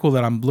the article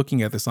that I'm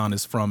looking at this on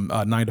is from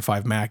 9 to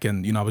 5 Mac.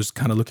 And, I was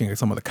kind of looking at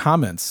some of the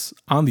comments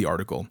on the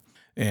article.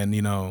 And,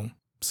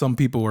 some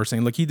people were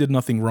saying, like, he did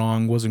nothing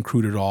wrong, wasn't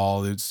crude at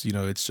all. It's,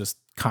 it's just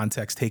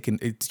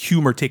it's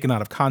humor taken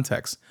out of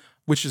context,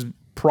 which is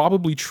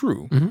probably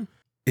true. Mm-hmm.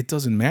 It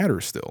doesn't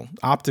matter still.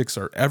 Optics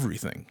are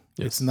everything.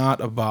 Yes. It's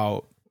not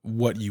about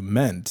what you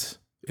meant.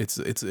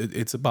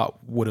 It's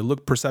about what it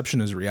look.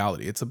 Perception is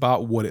reality. It's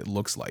about what it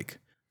looks like.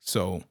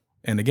 So,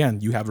 and again,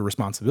 you have a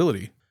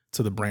responsibility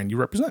to the brand you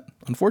represent,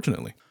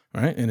 unfortunately.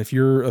 Right. And if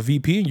you're a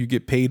VP and you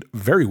get paid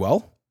very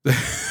well,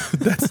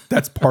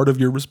 that's part of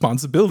your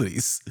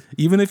responsibilities.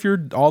 Even if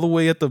you're all the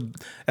way at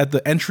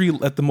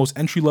the most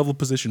entry level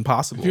position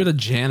possible. If you're the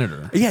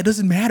janitor. Yeah, it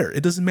doesn't matter.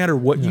 It doesn't matter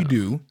what you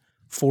do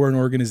for an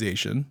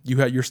organization.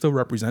 You're still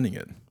representing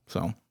it.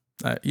 So,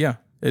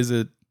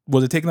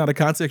 was it taken out of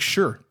context?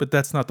 Sure, but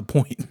that's not the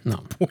point. No.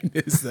 The point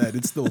is that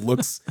it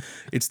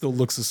still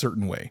looks a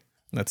certain way.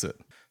 That's it.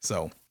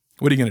 So,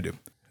 what are you gonna do?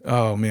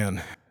 Oh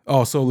man.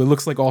 Oh, so it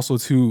looks like also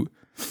too.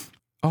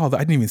 Oh, I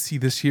didn't even see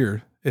this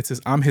here. It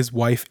says, I'm his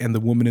wife and the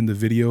woman in the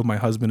video. My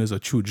husband is a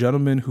true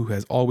gentleman who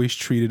has always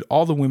treated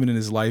all the women in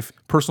his life,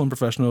 personal and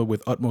professional,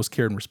 with utmost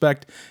care and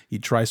respect. He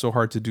tries so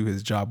hard to do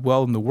his job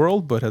well in the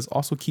world, but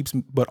also keeps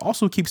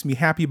me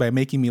happy by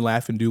making me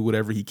laugh and do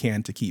whatever he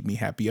can to keep me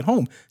happy at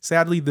home.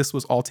 Sadly, this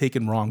was all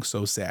taken wrong.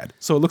 So sad.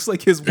 So it looks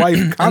like his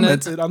wife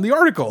commented on the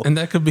article, and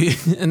that could be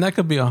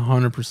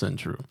 100%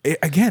 true.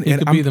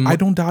 I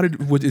don't doubt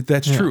it.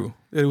 That's true.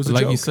 It was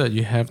like joke. You said,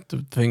 you have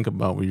to think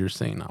about what you're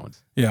saying now.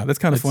 Yeah, that's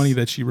kind of funny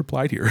that she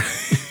replied here.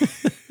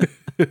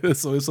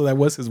 So that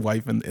was his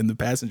wife in the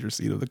passenger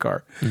seat of the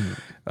car.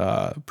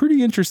 Mm-hmm.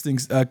 Pretty interesting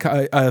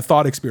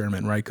thought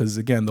experiment, right? Because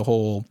again,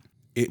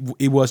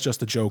 it was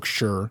just a joke,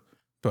 sure,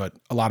 but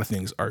a lot of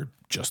things are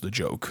just a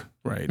joke,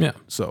 right? Yeah.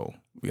 So,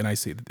 and I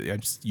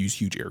just use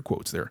huge air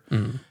quotes there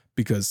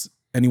because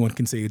anyone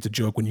can say it's a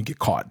joke when you get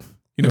caught.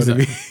 You know what I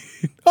mean?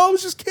 Oh, I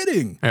was just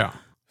kidding. Yeah.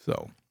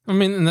 So. I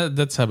mean,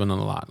 that's happened a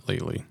lot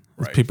lately.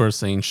 Right. People are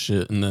saying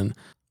shit and then,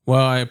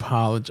 well, I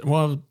apologize.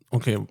 Well,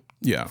 okay.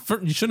 Yeah.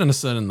 You shouldn't have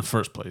said it in the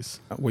first place.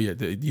 Well, yeah,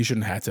 you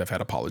shouldn't have to have had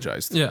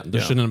apologized. Yeah,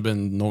 there shouldn't have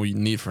been no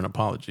need for an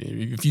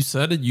apology. If you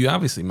said it, you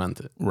obviously meant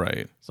it.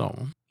 Right.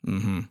 So.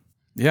 Mm-hmm.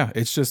 Yeah,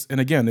 it's just,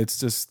 and again, it's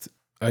just,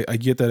 I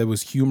get that it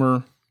was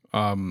humor,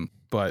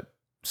 but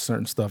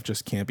certain stuff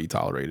just can't be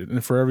tolerated.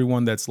 And for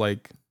everyone that's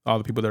like, all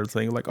the people that are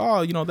saying like,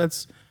 oh,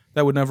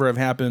 that would never have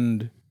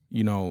happened,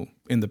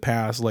 in the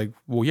past, like,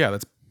 well, yeah,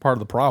 that's part of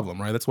the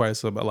problem, right? That's why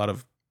a lot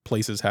of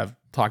places have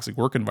toxic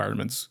work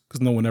environments,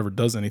 because no one ever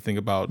does anything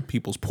about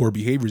people's poor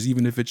behaviors,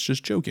 even if it's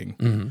just joking.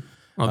 Mm-hmm.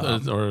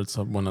 Or it's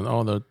one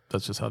of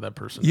that's just how that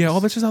person is. Yeah,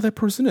 that's just how that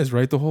person is,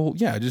 right? The whole,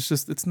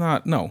 just it's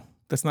not, no,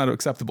 that's not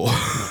acceptable.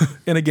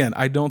 And again,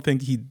 I don't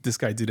think this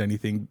guy did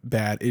anything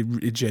bad.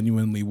 It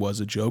genuinely was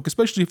a joke,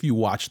 especially if you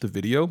watch the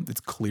video. It's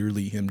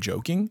clearly him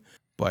joking,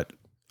 but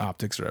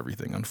optics are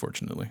everything,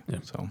 unfortunately. Yeah.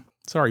 So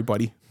sorry,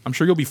 buddy. I'm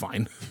sure you'll be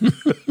fine.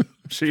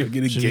 I'm sure you'll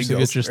get a gig. You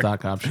get your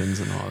stock options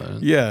and all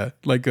that. Yeah,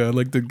 like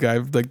the guy,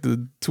 like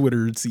the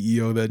Twitter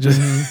CEO that just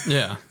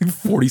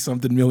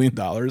 $40-something million.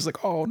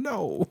 Like, oh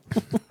no,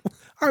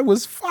 I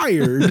was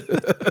fired.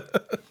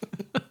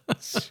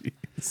 Jeez.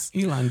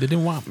 Elon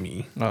didn't want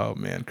me. Oh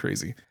man,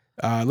 crazy.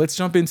 Let's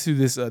jump into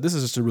this. This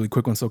is just a really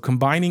quick one. So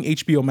combining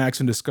HBO Max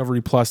and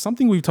Discovery Plus,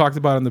 something we've talked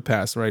about in the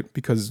past, right?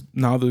 Because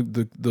now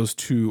those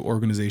two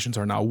organizations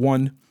are now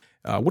one.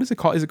 What is it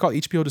called? Is it called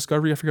HBO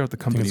Discovery? I forget what the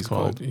company is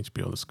called.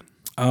 HBO Discovery.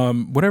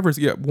 Whatever it's,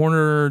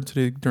 Warner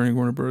today during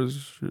Warner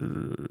Bros.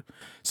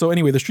 So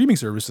anyway, the streaming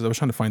services, I was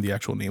trying to find the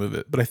actual name of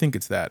it, but I think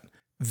it's that.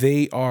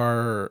 They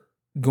are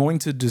going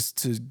to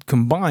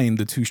combine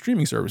the two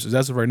streaming services.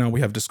 As of right now,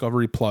 we have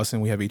Discovery Plus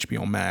and we have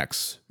HBO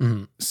Max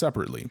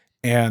separately.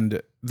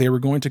 And they were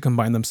going to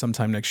combine them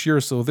sometime next year.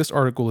 So this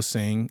article is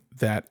saying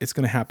that it's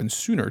going to happen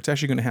sooner. It's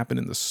actually going to happen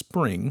in the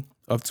spring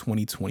of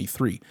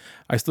 2023.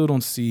 I still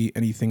don't see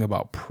anything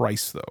about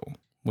price though,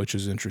 which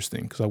is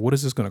interesting, because what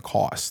is this going to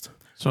cost?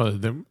 So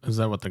is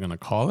that what they're going to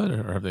call it,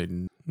 or have they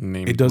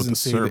named it? Doesn't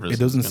say that. It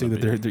doesn't say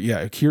that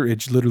they're here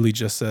it literally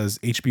just says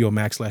HBO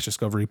Max /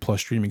 Discovery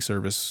Plus streaming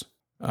service.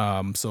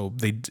 So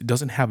it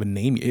doesn't have a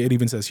name. It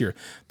even says here,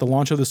 the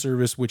launch of the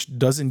service, which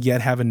doesn't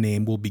yet have a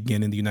name, will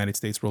begin in the United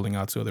States, rolling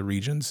out to other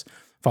regions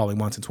following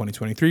months in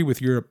 2023,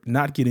 with Europe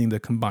not getting the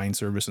combined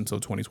service until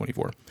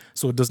 2024.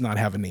 So it does not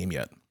have a name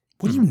yet.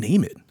 What do you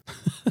name it?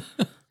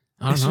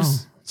 I don't know.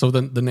 So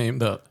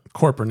the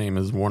corporate name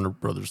is Warner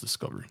Brothers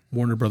Discovery.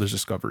 Warner Brothers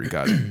Discovery.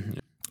 Got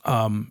it.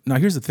 Now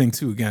here's the thing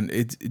too, again,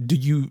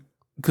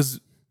 because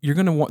you're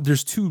going to want,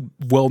 there's two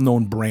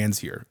well-known brands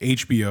here,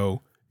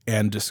 HBO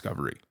and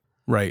Discovery,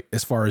 right?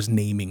 As far as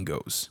naming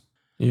goes.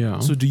 Yeah.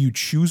 So do you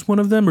choose one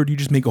of them, or do you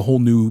just make a whole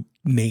new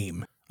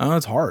name?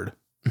 It's hard.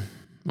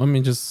 I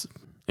mean, just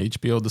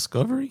HBO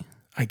Discovery?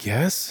 I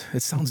guess.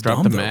 It sounds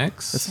dumb. Drop the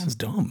Max? That sounds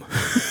dumb.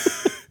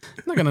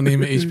 I'm not going to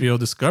name it HBO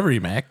Discovery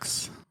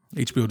Max.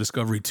 HBO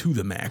Discovery to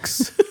the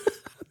max.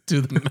 To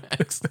the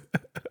max.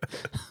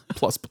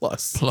 Plus.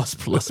 Plus.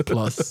 What's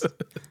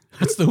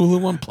the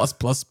Hulu one?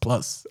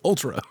 Plus.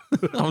 Ultra.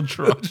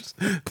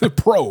 The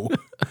Pro.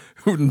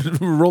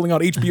 We're rolling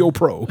out HBO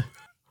Pro.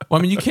 Well,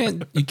 I mean, you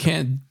can't.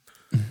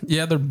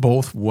 Yeah, they're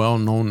both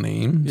well-known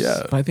names.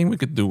 Yeah, but I think we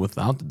could do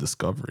without the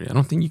Discovery. I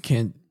don't think you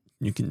can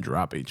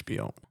drop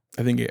HBO.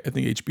 I think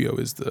HBO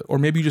is or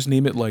maybe you just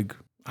name it like,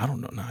 I don't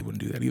know. No, I wouldn't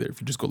do that either.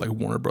 If you just go like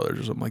Warner Brothers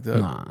or something like that.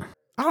 Nah.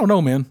 I don't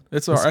know, man.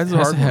 It has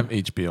to have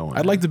HBO.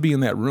 I'd like to be in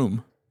that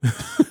room.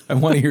 I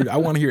want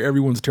to hear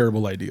everyone's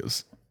terrible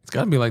ideas. It's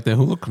got to be like the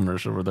Hulu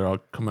commercial where they're all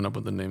coming up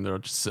with a name. They're all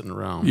just sitting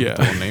around,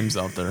 throwing names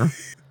out there.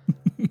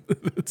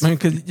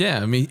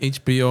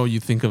 HBO. You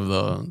think of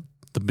the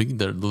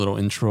little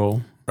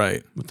intro,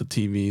 right, with the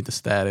TV, the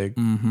static.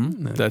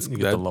 Mm-hmm. That's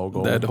the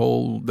logo.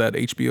 That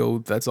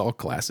HBO. That's all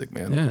classic,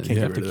 man. Yeah, you can't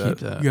have to keep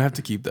that. You have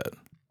to keep that.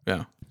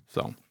 Yeah.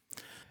 So,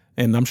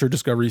 and I'm sure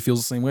Discovery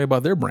feels the same way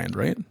about their brand,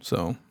 right?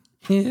 So.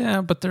 Yeah,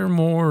 but they're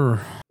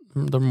more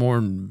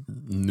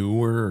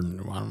newer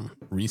and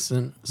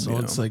recent. So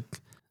it's like,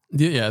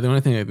 the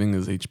only thing I think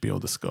is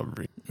HBO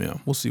Discovery. Yeah,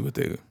 we'll see what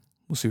they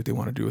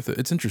want to do with it.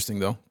 It's interesting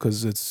though,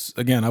 because it's,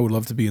 again, I would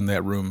love to be in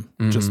that room,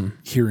 just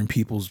hearing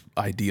people's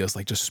ideas,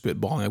 like just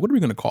spitballing. Like, what are we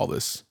going to call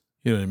this?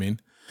 You know what I mean?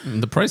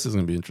 And the price is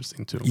going to be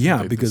interesting too.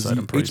 Yeah, because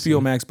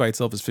HBO Max by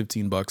itself is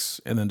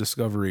 $15, and then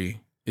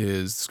Discovery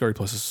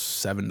Plus is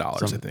 $7.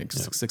 I think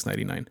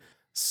 $6.99.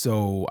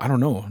 So I don't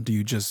know.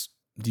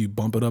 Do you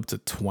bump it up to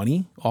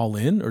 20 all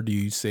in, or do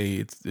you say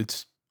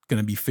it's going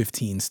to be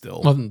 15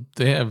 still? Well,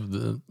 they have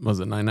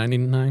was it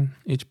 $9.99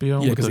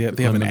 HBO? Yeah, because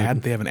they have an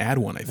ad. They have an ad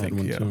one, I think,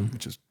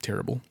 which is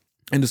terrible.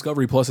 And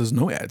Discovery Plus has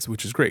no ads,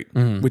 which is great,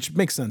 which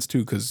makes sense too,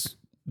 because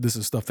this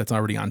is stuff that's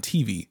already on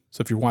TV.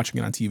 So if you're watching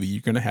it on TV,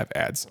 you're going to have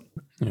ads,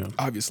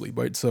 obviously.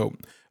 But so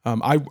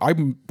I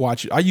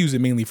use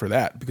it mainly for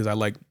that, because I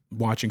like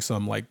watching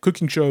some like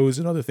cooking shows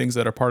and other things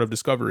that are part of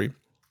Discovery,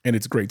 and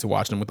it's great to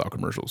watch them without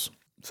commercials.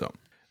 So.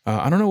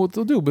 I don't know what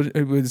they'll do, but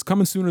it's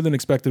coming sooner than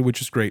expected,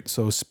 which is great.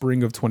 So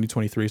spring of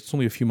 2023, it's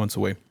only a few months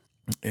away,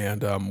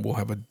 and we'll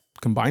have a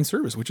combined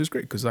service, which is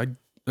great, because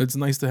it's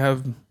nice to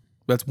have.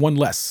 That's one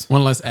less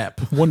app,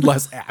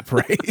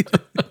 right?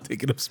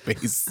 Taking up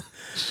space.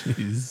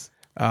 Jeez.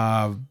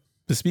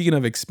 Speaking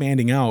of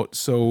expanding out,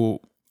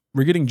 so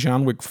we're getting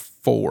John Wick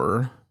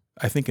 4,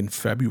 I think in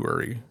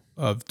February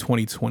of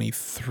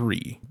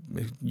 2023.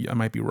 I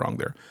might be wrong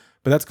there,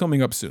 but that's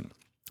coming up soon.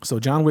 So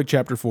John Wick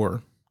Chapter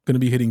 4. Going to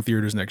be hitting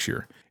theaters next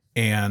year.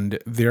 And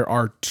there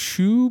are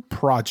two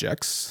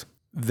projects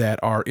that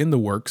are in the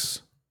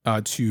works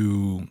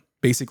to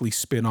basically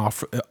spin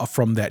off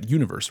from that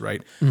universe,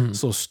 right?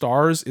 So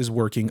Stars is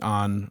working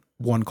on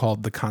one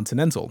called the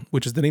Continental,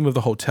 which is the name of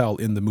the hotel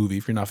in the movie.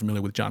 If you're not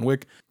familiar with John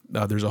Wick,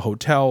 there's a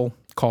hotel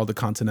called the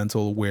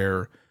Continental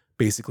where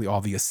basically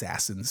all the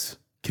assassins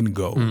can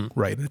go,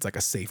 right? It's like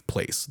a safe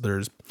place.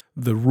 There's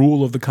the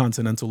rule of the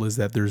Continental is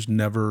that there's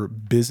never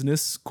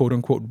business, quote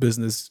unquote,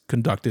 business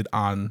conducted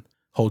on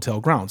hotel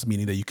grounds,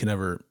 meaning that you can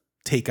never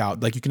take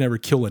out, like you can never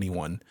kill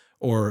anyone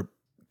or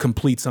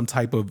complete some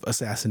type of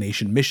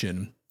assassination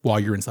mission while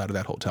you're inside of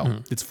that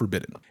hotel. It's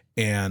forbidden.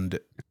 And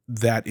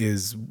that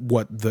is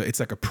what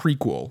it's like a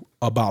prequel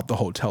about the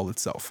hotel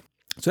itself.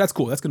 So that's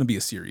cool. That's going to be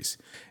a series.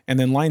 And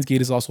then Lionsgate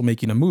is also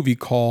making a movie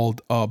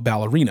called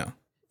Ballerina,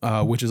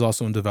 which is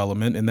also in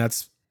development. And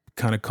that's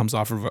kind of comes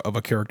off of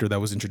a character that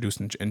was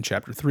introduced in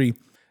chapter 3.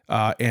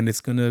 And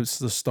it's going to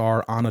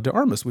star Ana de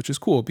Armas, which is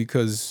cool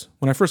because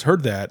when I first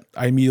heard that,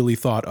 I immediately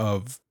thought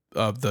of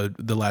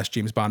the last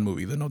James Bond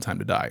movie, the No Time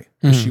to Die.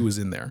 She was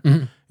in there.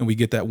 And we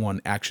get that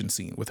one action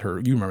scene with her.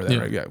 You remember that,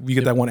 right? Yeah. We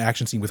get that one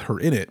action scene with her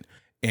in it.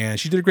 And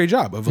she did a great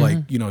job of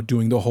like,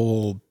 doing the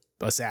whole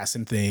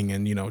assassin thing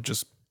and,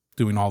 just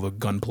doing all the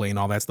gunplay and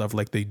all that stuff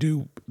like they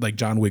do, like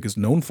John Wick is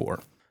known for.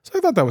 So I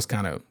thought that was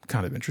kind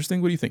of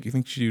interesting. What do you think? You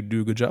think she'd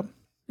do a good job?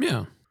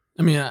 Yeah.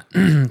 I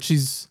mean,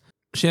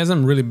 she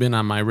hasn't really been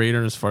on my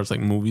radar as far as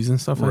like movies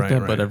and stuff like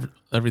that, but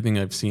everything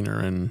I've seen her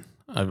in,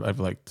 I've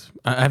liked.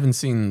 I haven't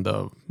seen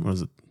what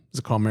is it? Is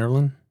it called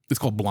Marilyn? It's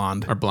called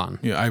Blonde. Or Blonde.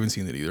 Yeah, I haven't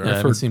seen it either. Yeah,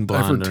 I've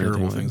heard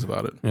terrible things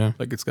about it. Yeah.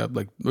 Like it's got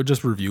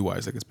just review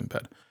wise, like it's been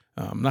bad.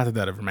 Not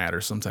that ever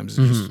matters. Sometimes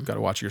you just got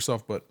to watch it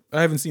yourself, but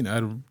I haven't seen it.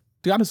 To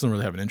be honest, I don't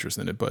really have an interest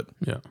in it, but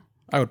yeah,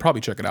 I would probably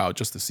check it out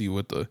just to see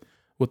what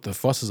the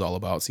fuss is all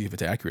about, see if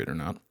it's accurate or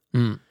not.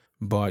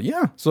 But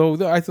yeah,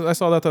 so I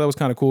saw that was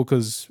kind of cool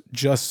because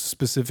just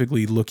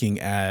specifically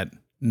looking at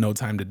No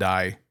Time to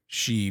Die,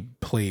 she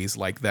plays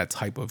like that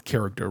type of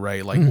character,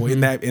 right? Like well,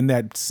 in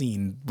that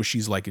scene where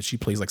she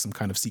plays like some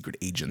kind of secret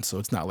agent. So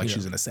it's not like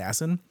she's an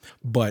assassin,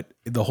 but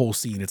the whole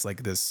scene, it's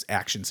like this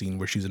action scene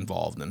where she's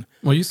involved in.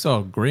 Well, you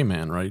saw Gray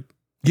Man, right?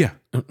 Yeah.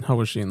 How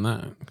was she in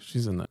that?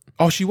 She's in that.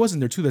 Oh, she was in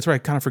there too. That's right. I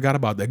kind of forgot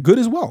about that. Good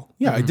as well.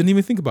 Yeah, I didn't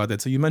even think about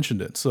that. So you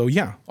mentioned it. So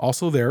yeah,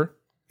 also there.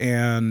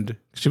 And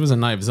she was a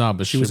Knives Out,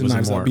 but she was a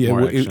Knives Out.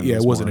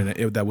 It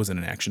wasn't that wasn't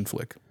an action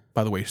flick.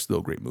 By the way, still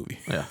a great movie.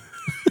 Yeah.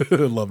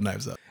 Love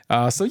Knives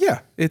Out. So yeah,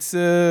 it's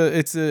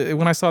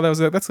when I saw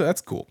that,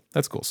 that's cool.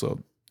 That's cool. So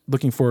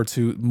looking forward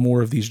to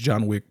more of these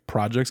John Wick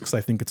projects because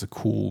I think it's a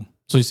cool.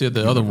 So you said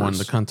the other one,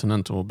 the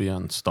Continental, will be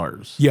on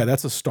Stars. Yeah,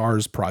 that's a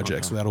Stars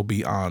project. Okay. So that'll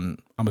be on,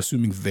 I'm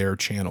assuming, their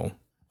channel,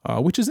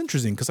 which is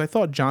interesting because I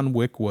thought John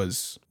Wick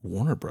was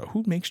Warner Bros.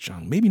 Who makes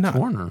John? Maybe not. It's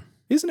Warner.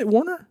 Isn't it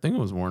Warner? I think it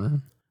was Warner.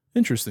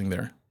 Interesting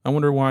there. I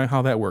wonder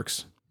how that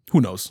works.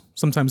 Who knows?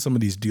 Sometimes some of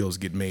these deals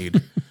get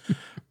made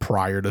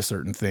prior to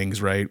certain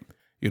things, right?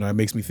 It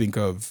makes me think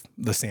of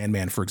The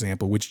Sandman, for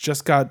example, which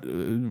just got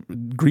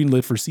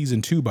greenlit for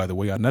season 2, by the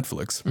way, on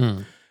Netflix.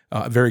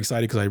 Very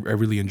excited because I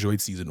really enjoyed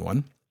season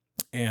 1.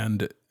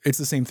 And it's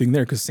the same thing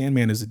there because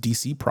Sandman is a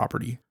DC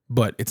property,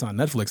 but it's on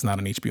Netflix, not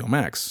on HBO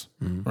Max,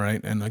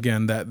 right? And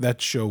again,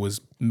 that show was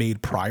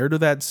made prior to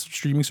that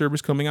streaming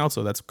service coming out,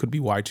 so that could be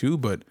why too,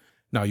 but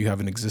now you have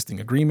an existing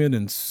agreement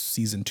and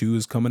season 2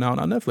 is coming out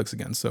on Netflix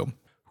again. So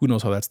who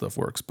knows how that stuff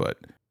works, but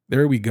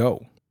there we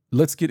go.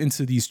 Let's get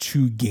into these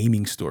 2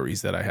 gaming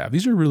stories that I have.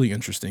 These are really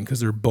interesting because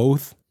they're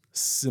both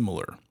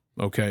similar,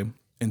 okay,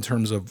 in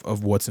terms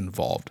of what's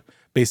involved.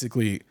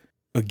 Basically,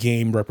 a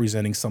game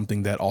representing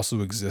something that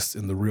also exists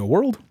in the real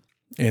world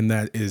and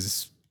that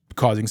is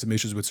causing some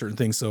issues with certain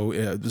things. So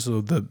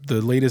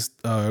the latest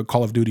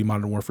Call of Duty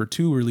Modern Warfare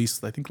 2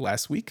 released, I think,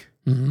 last week.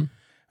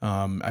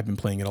 I've been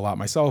playing it a lot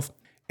myself.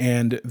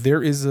 And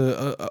there is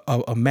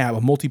a map,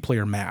 a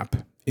multiplayer map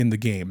in the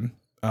game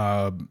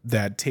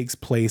that takes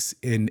place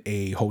in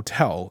a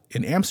hotel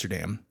in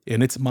Amsterdam,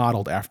 and it's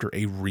modeled after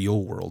a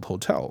real world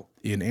hotel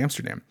in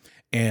Amsterdam.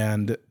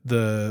 And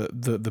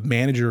the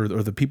manager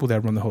or the people that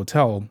run the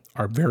hotel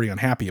are very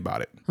unhappy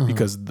about it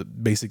because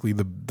basically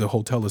the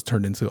hotel is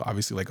turned into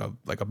obviously like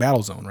a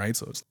battle zone, right?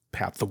 So it's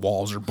half the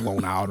walls are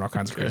blown out and all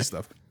kinds of crazy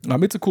stuff.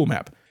 It's a cool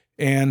map.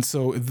 And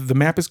so the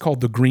map is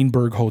called the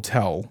Greenberg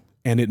Hotel.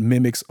 And it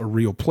mimics a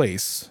real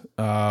place,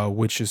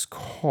 which is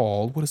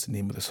called, what is the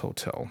name of this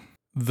hotel?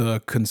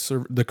 The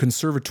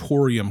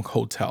Conservatorium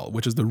Hotel,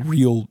 which is the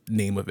real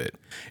name of it.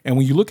 And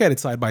when you look at it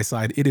side by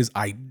side, it is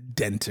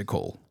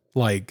identical.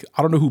 Like,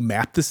 I don't know who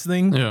mapped this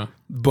thing,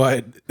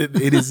 but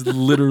it is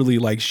literally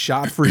like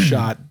shot for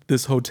shot.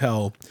 This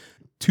hotel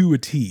to a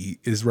T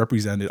is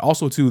represented.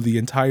 Also to the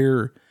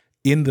entire,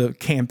 in the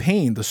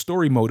campaign, the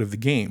story mode of the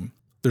game.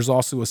 There's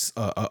also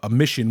a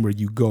mission where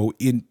you go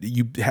in.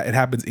 It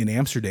happens in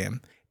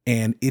Amsterdam,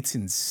 and it's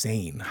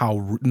insane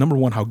how, number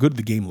one, how good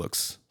the game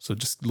looks. So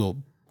just a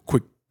little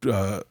quick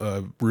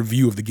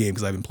review of the game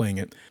because I've been playing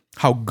it.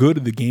 How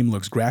good the game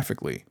looks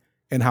graphically,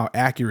 and how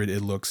accurate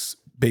it looks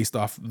based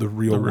off the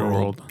real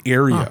world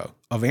area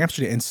of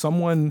Amsterdam. And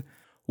someone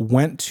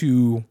went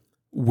to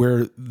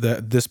where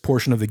this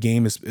portion of the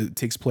game it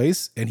takes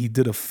place, and he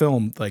did a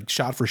film like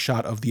shot for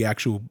shot of the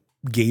actual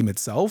game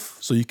itself,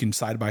 so you can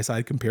side by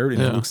side compare it,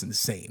 and it looks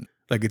insane.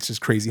 Like, it's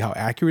just crazy how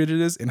accurate it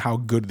is and how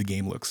good the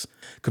game looks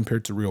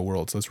compared to real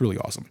world. So it's really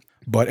awesome.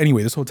 But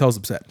anyway, this hotel's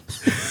upset.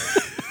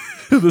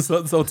 This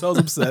hotel's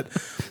upset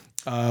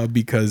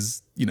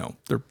because, you know,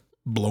 they're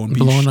blowing up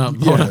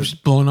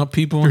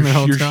people in the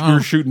hotel.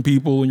 You're shooting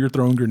people and you're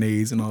throwing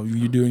grenades and all.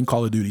 You're doing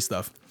Call of Duty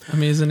stuff. I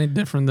mean, isn't it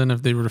different than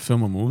if they were to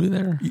film a movie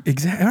there?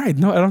 Exactly. All right.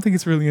 No, I don't think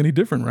it's really any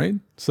different, right?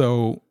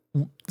 So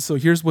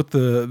here's what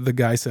the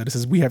guy said. It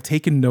says, we have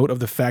taken note of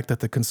the fact that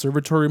the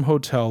Conservatorium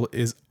Hotel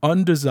is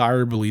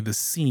undesirably the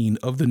scene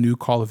of the new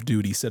Call of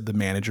Duty, said the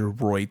manager,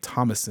 Roy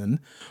Thomason.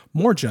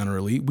 More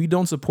generally, we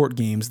don't support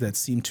games that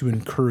seem to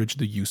encourage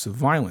the use of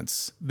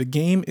violence. The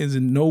game is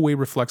in no way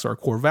reflects our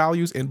core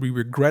values, and we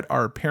regret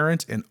our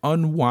apparent and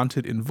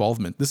unwanted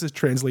involvement. This is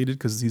translated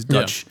because he's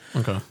Dutch. Yeah.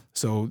 Okay.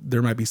 So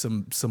there might be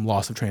some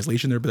loss of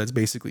translation there, but that's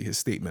basically his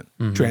statement,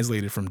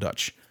 translated from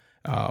Dutch.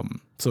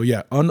 So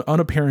yeah,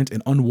 unapparent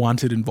and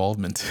unwanted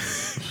involvement.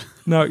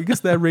 Now, I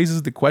guess that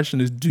raises the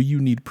question is, do you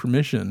need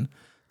permission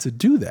to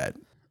do that?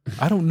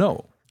 I don't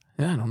know.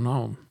 Yeah, I don't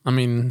know. I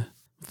mean,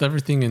 with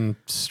everything in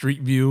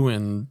Street View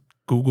and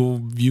Google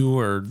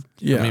View, I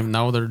mean,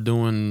 now they're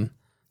doing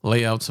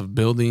layouts of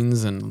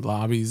buildings and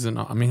lobbies, and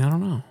I mean, I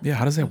don't know. Yeah,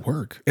 how does that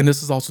work? And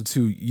this is also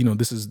too, you know,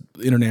 this is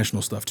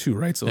international stuff too,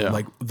 right? So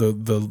like the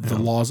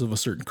laws of a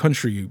certain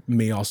country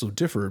may also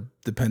differ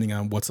depending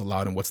on what's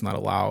allowed and what's not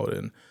allowed.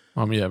 And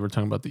yeah, we're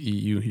talking about the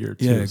EU here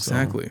too. Yeah,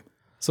 exactly.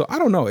 So I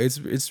don't know.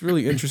 It's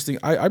really interesting.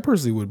 I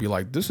personally would be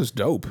like, this is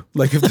dope.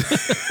 Like,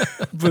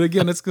 but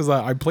again, it's because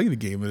I play the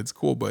game and it's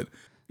cool. But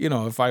you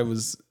know,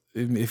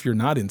 if you're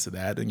not into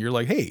that and you're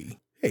like, hey,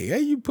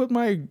 you put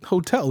my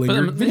hotel in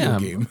your video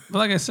game. But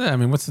like I said, I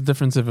mean, what's the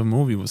difference if a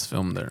movie was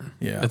filmed there?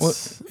 Yeah.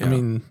 I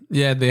mean,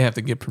 they have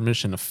to get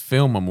permission to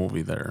film a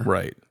movie there.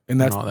 Right.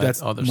 And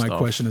that's other my stuff.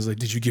 question is like,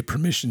 did you get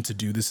permission to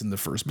do this in the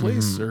first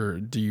place? Or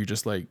do you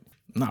just like,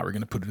 we're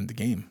going to put it in the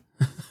game?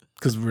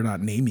 Because we're not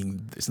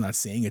naming, it's not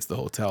saying it's the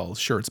hotel.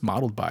 Sure, it's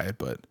modeled by it,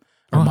 but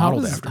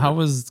modeled after it. How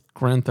was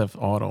Grand Theft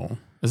Auto?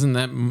 Isn't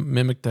that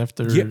mimicked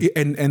after? Yeah,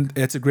 and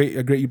it's a great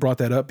you brought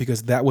that up,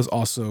 because that was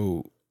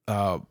also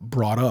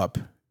brought up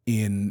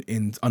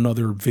in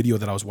another video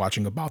that I was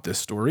watching about this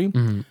story.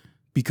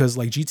 Because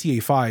like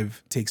GTA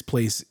 5 takes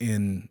place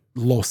in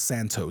Los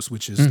Santos,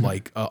 which is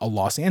like a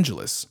Los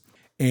Angeles.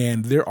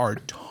 And there are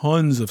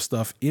tons of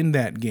stuff in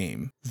that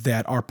game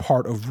that are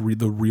part of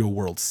the real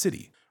world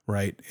city,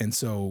 right? And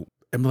so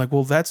I'm like,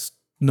 well, that's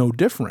no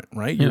different,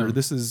 right?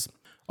 This is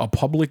a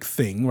public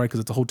thing, right? Because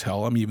it's a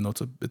hotel. I mean, even though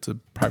it's a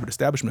private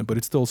establishment, but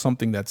it's still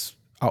something that's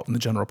out in the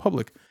general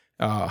public.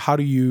 How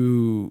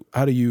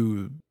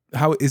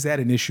is that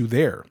an issue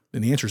there?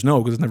 And the answer is no,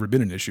 because it's never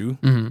been an issue.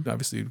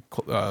 Obviously,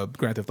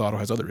 Grand Theft Auto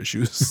has other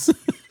issues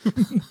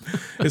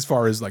as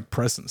far as like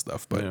press and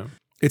stuff, but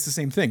it's the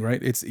same thing,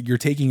 right? You're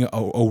taking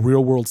a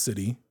real world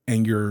city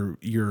and you're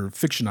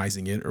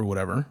fictionizing it or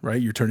whatever, right?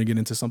 You're turning it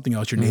into something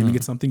else. You're naming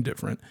it something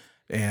different,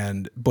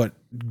 but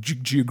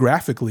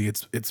geographically,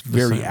 it's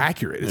very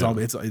accurate.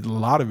 It's a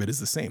lot of it is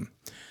the same.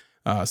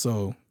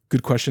 So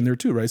good question there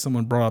too, right?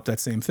 Someone brought up that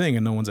same thing,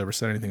 and no one's ever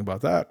said anything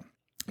about that.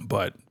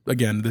 But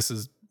again, this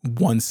is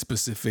one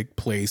specific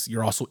place.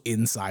 You're also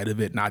inside of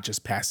it, not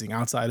just passing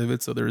outside of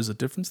it. So there is a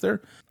difference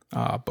there.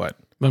 But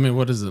I mean,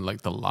 what is it,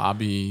 like the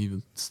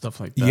lobby,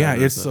 stuff like that? Yeah,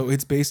 it's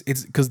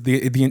because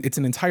it's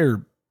an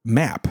entire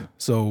map.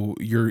 So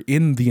you're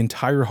in the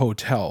entire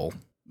hotel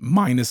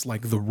minus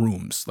like the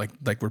rooms,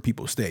 like where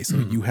people stay. So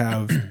you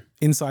have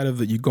inside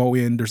of it, you go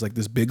in, there's like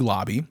this big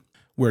lobby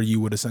where you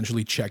would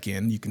essentially check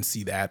in. You can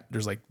see that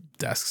there's like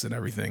desks and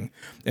everything.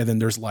 And then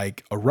there's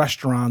like a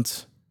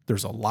restaurant,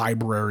 there's a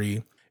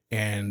library,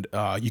 and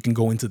you can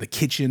go into the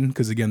kitchen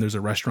because again, there's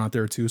a restaurant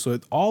there too. So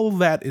all of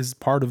that is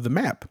part of the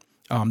map.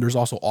 There's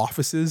also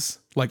offices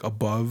like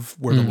above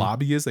where the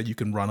lobby is that you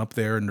can run up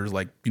there, and there's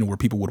like, you know, where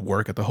people would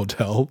work at the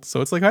hotel.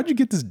 So it's like, how'd you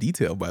get this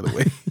detail, by the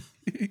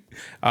way?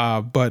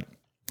 But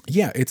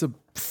yeah, it's a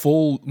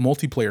full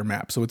multiplayer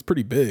map. So it's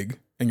pretty big,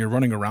 and you're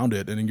running around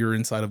it, and you're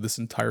inside of this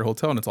entire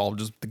hotel, and it's all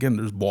just, again,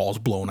 there's walls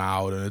blown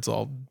out and it's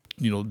all,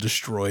 you know,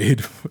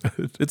 destroyed.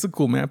 It's a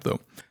cool map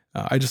though.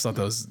 I just thought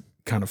that was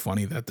kind of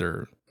funny that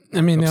they're,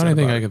 I mean, the only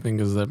thing I could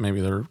think is that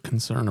maybe they're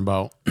concerned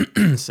about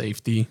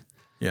safety.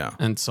 Yeah.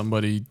 And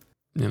somebody,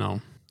 you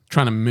know,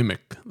 trying to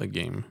mimic the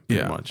game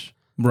pretty much.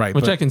 Right.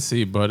 Which I can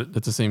see, but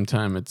at the same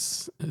time,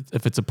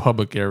 if it's a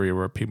public area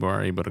where people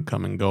are able to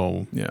come and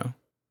go. Yeah.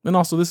 And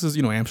also this is,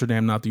 you know,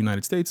 Amsterdam, not the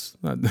United States.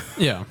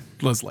 Yeah.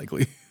 Less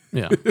likely.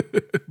 Yeah.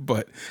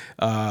 But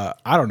I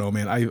don't know,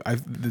 man.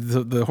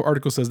 The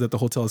article says that the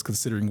hotel is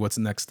considering what's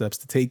the next steps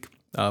to take,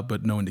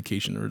 but no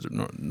indication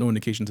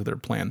to their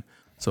plan.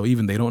 So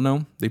even they don't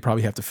know. They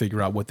probably have to figure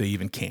out what they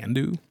even can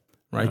do,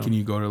 right? Yeah. Can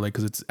you go to like,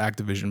 because it's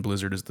Activision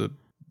Blizzard is the,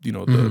 you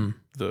know,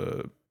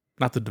 the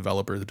not the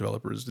developer. The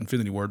developer is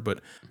Infinity Ward, but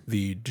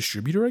the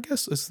distributor, I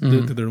guess, is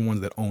they're the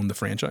ones that own the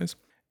franchise,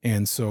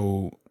 and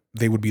so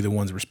they would be the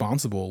ones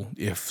responsible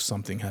if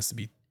something has to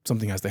be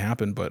something has to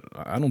happen, but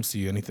I don't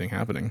see anything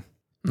happening.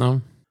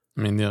 No.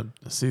 I mean, yeah,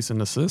 cease and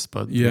desist,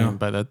 but yeah, I mean,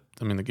 by that,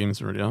 I mean, the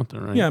game's already out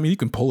there, right? Yeah, I mean, you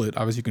can pull it.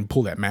 Obviously, you can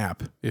pull that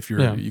map if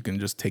you're, you can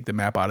just take the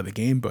map out of the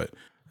game, but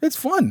it's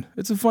fun.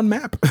 It's a fun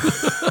map.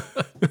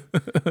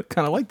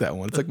 Kind of like that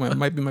one. It's like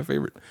might be my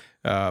favorite.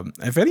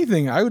 If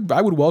anything, I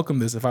would welcome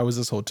this if I was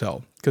this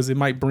hotel, because it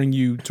might bring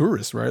you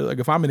tourists, right? Like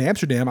if I'm in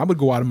Amsterdam, I would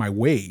go out of my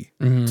way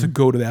to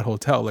go to that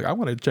hotel. Like I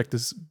want to check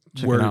this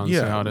it out and see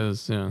how it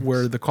is. Yeah,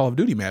 where the Call of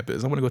Duty map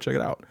is. I want to go check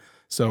it out.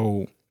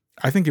 So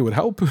I think it would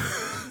help.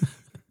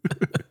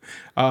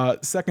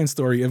 Second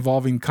story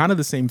involving kind of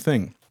the same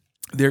thing.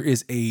 There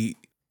is an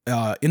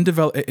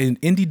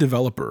indie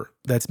developer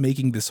that's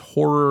making this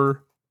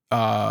horror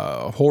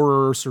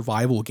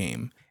survival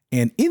game,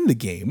 and in the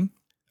game,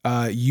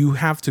 you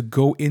have to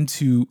go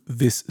into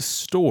this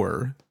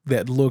store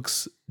that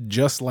looks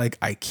just like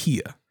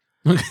IKEA,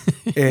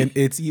 and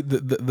it's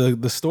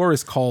the store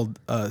is called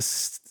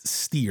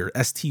Styr,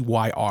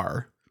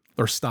 STYR.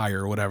 Or Styr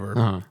or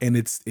whatever, and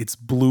it's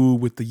blue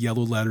with the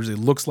yellow letters. It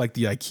looks like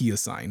the IKEA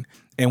sign,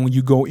 and when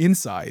you go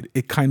inside,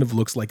 it kind of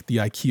looks like the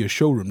IKEA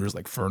showroom. There's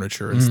like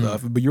furniture and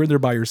stuff, but you're there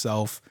by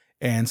yourself,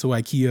 and so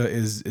IKEA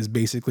is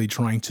basically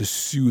trying to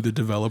sue the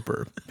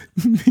developer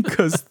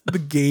because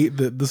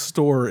the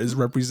store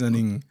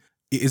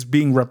is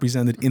being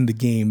represented in the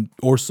game,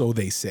 or so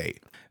they say.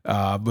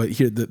 But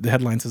here the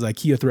headline says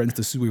IKEA threatens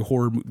to sue a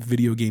horror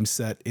video game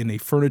set in a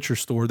furniture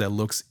store that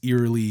looks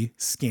eerily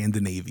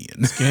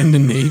Scandinavian.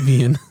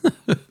 Scandinavian.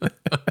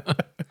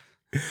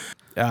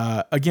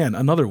 Again,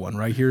 another one,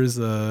 right? Here's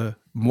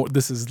more.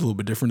 This is a little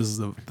bit different. This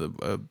is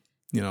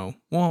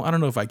well, I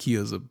don't know if IKEA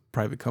is a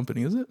private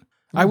company, is it?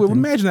 I would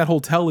imagine that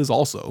hotel is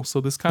also.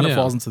 So this kind of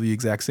falls into the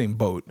exact same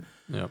boat.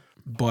 Yep.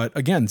 But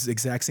again, it's the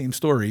exact same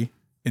story.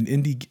 An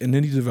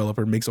indie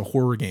developer makes a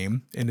horror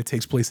game, and it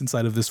takes place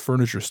inside of this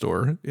furniture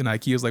store. And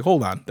IKEA's like,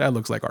 hold on, that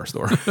looks like our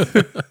store.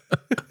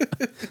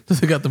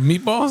 Does it got the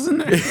meatballs in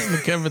there in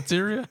the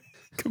cafeteria?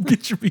 Come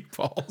get your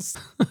meatballs.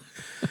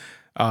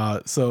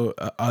 So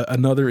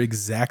another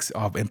exact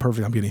and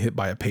perfect. I'm getting hit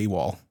by a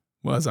paywall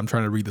as I'm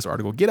trying to read this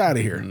article. Get out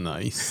of here.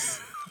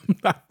 Nice.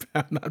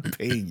 I'm not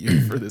paying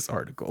you for this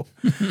article.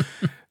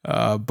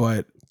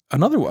 But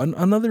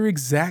another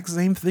exact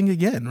same thing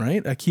again,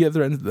 right?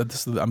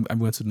 IKEA. I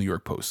went to the New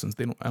York Post, since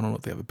I don't know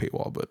if they have a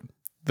paywall, but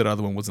that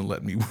other one wasn't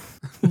letting me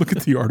look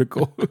at the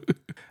article.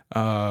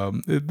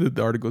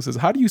 The article says,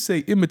 "How do you say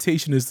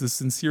imitation is the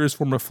sincerest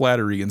form of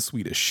flattery in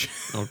Swedish?"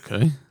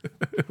 Okay,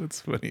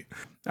 that's funny.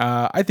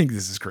 I think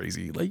this is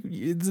crazy. Like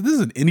this is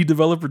an indie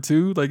developer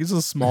too. Like it's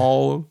a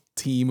small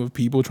team of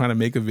people trying to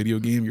make a video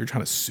game. You're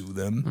trying to sue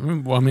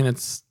them. Well,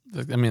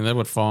 that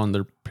would fall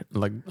under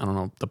like I don't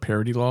know, the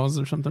parody laws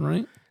or something,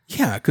 right?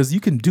 Yeah, because you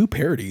can do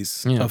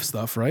parodies of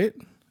stuff, right?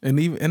 And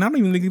I don't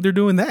even think they're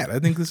doing that. I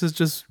think this is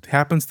just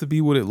happens to be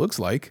what it looks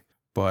like.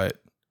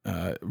 But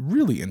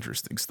really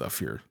interesting stuff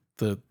here.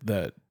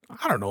 That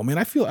I don't know, man.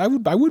 I feel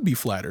I would be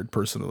flattered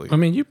personally. I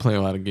mean, you play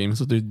a lot of games.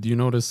 So do you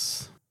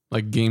notice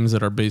like games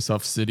that are based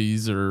off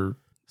cities or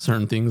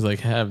certain things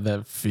like have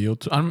that feel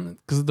to?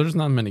 Because there's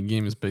not many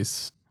games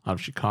based out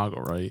of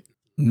Chicago, right?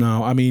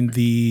 No, I mean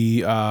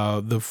the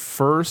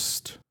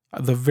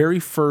very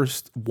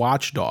first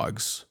Watch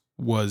Dogs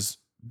was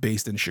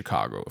based in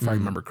Chicago, if I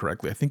remember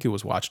correctly. I think it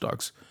was Watch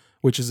Dogs,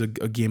 which is a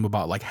game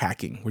about like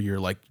hacking, where you're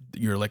like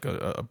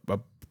a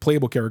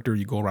playable character.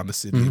 You go around the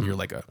city and you're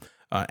like a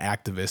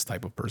activist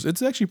type of person.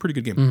 It's actually a pretty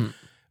good game.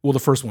 Well, the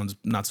first one's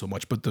not so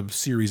much, but the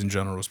series in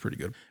general was pretty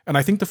good. And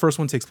I think the first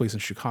one takes place in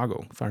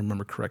Chicago, if I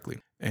remember correctly.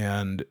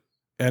 And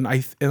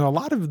a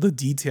lot of the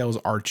details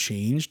are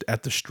changed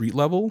at the street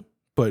level,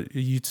 but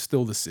it's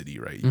still the city,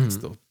 right? You can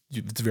still,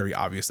 it's very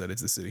obvious that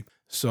it's the city.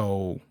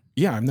 So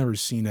yeah, I've never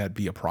seen that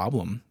be a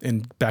problem.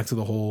 And back to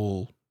the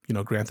whole,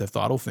 Grand Theft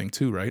Auto thing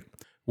too, right?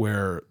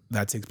 Where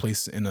that takes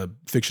place in a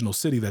fictional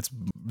city that's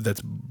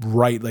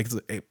right, like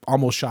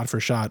almost shot for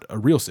shot a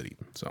real city.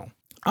 So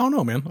I don't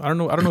know, man. I don't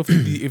know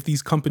if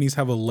these companies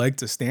have a leg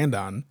to stand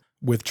on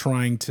with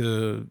trying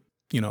to,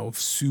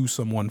 sue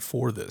someone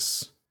for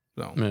this.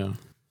 So yeah,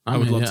 I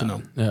would love to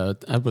know. Yeah,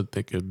 I would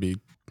think it'd be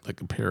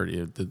like a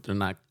parody. They're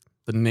not.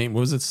 The name,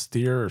 was it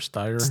Styr or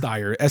Styr?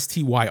 Styr,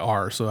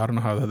 STYR. So I don't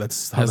know how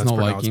that's has no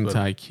liking to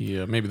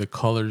IKEA. Maybe the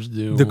colors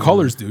do. The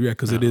colors do, yeah,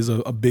 because it is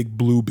a big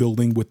blue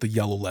building with the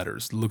yellow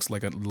letters. It looks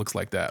like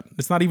that.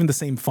 It's not even the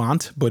same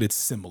font, but it's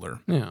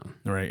similar. Yeah.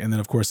 Right. And then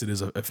of course it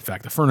is in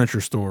fact a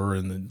furniture store,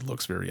 and it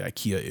looks very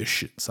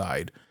IKEA-ish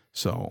inside.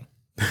 So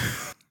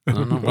I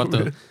don't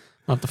know.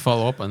 I'll have to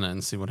follow up on that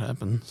and see what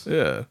happens.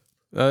 Yeah.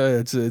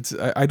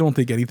 I don't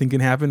think anything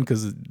can happen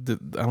because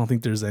I don't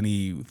think there's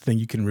anything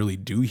you can really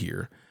do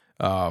here.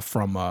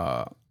 From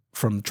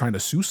trying to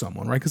sue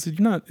someone, right? Because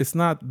it's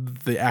not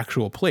the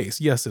actual place.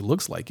 Yes, it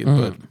looks like it,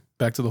 but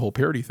back to the whole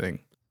parody thing.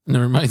 And it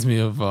reminds me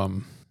of I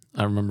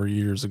remember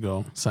years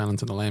ago,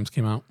 Silence of the Lambs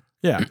came out.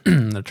 Yeah,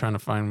 they're trying to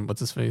find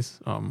what's his face,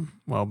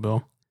 Wild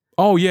Bill.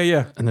 Oh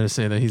yeah. And they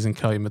say that he's in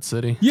Calumet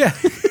City. Yeah,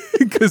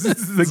 because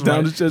it's like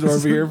down the street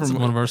over here from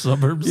one of our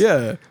suburbs.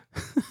 Yeah,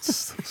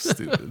 so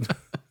stupid.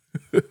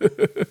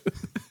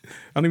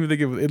 don't even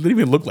think it didn't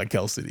even look like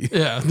Kell City.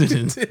 Yeah, it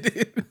didn't.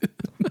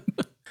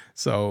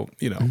 So,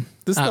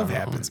 this stuff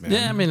happens, man.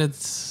 Yeah, I mean,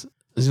 it's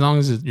as long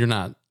as you're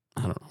not,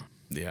 I don't know.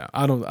 Yeah,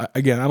 I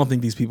don't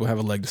think these people have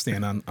a leg to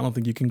stand on. I don't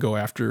think you can go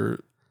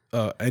after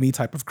any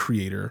type of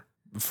creator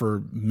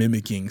for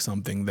mimicking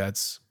something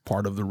that's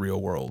part of the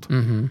real world.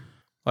 Mm-hmm.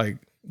 Like,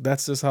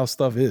 that's just how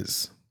stuff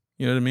is.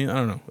 You know what I mean? I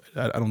don't know.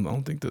 I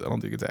don't think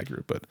it's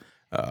accurate, but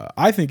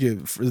I think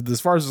as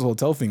far as this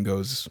hotel thing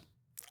goes,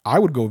 I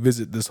would go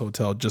visit this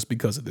hotel just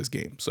because of this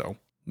game. So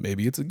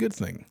maybe it's a good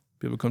thing.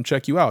 People come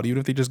check you out, even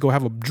if they just go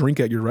have a drink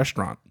at your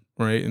restaurant,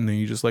 right? And then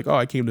you just like, oh,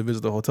 I came to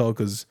visit the hotel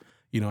because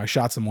I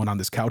shot someone on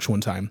this couch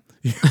one time.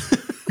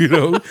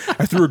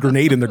 I threw a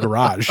grenade in the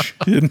garage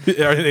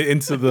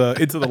into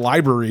the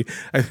library.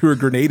 I threw a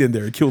grenade in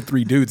there and killed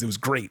 3 dudes. It was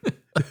great.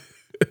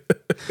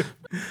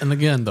 And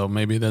again, though,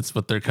 maybe that's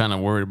what they're kind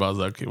of worried about. Is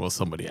like, okay, well,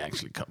 somebody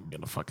actually come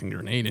get a fucking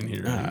grenade in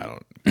here.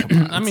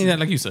 I mean,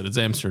 like you said, it's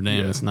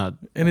Amsterdam. Yeah. It's not,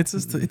 and it's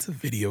a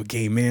video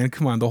game, man.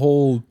 Come on, the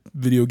whole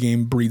video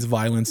game breeds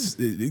violence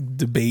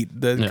debate.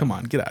 Come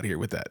on, get out of here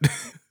with that.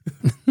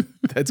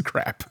 That's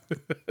crap.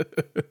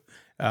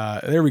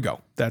 There we go.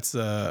 Those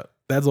are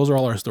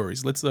all our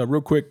stories. Let's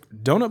real quick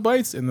donut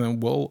bites, and then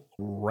we'll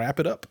wrap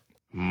it up.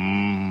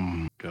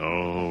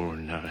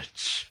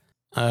 Donuts.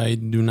 I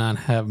do not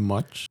have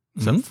much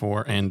except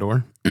for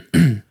Andor.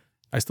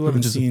 I still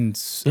haven't seen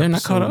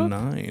not caught up?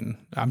 9.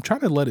 I'm trying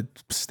to let it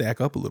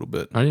stack up a little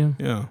bit. Are you?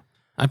 Yeah.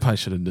 I probably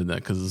should have did that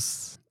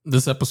because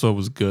this episode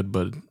was good,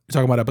 but You're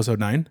talking about episode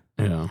 9?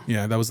 yeah,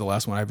 Yeah, that was the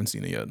last one. I haven't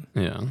seen it yet.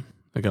 yeah.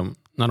 Like I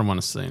don't want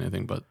to say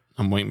anything, but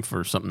I'm waiting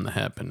for something to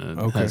happen, and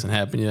it hasn't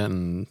happened yet.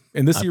 And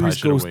this I series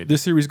probably goes. should've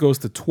This series goes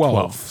to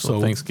 12.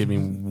 So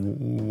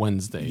Thanksgiving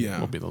Wednesday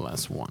will be the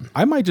last one.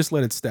 I might just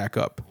let it stack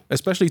up,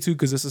 especially too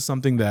because this is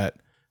something that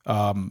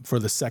for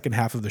the second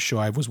half of the show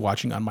I was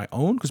watching on my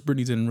own because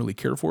Brittany didn't really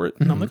care for it,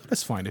 and I'm like,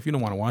 that's fine. If you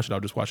don't want to watch it, I'll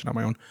just watch it on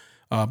my own.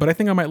 But I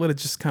think I might let it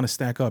just kind of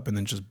stack up and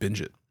then just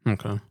binge it.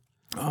 Okay.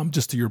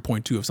 Just to your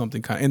point too of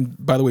something kind.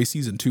 And by the way,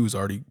 season 2 is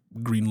already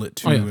greenlit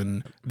too,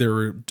 and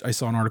I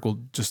saw an article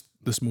just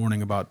this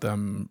morning about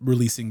them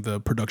releasing the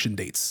production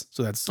dates.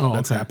 So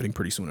that's happening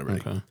pretty soon already.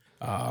 Okay.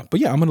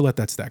 But yeah, I'm gonna let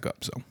that stack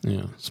up. So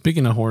yeah.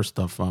 Speaking of horror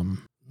stuff,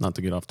 not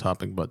to get off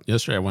topic, but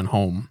yesterday I went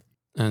home,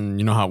 and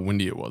you know how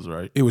windy it was,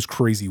 right? it was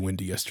crazy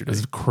windy yesterday. It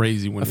was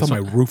crazy windy. I thought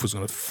my roof was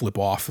gonna flip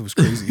off. It was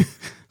crazy.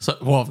 So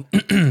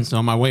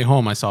on my way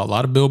home, I saw a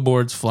lot of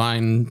billboards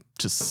flying,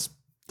 just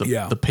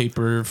the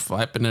paper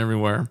flapping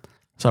everywhere.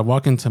 So I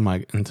walk into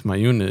my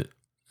unit,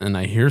 and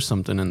I hear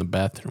something in the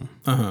bathroom.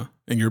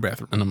 In your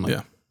bathroom. And I'm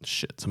like,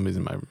 shit, somebody's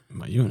in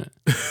my unit.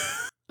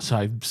 So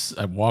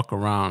I walk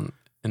around,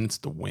 and it's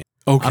the wind.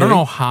 Okay. I don't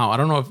know how. I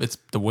don't know if it's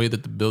the way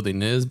that the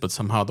building is, but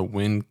somehow the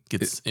wind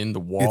gets in the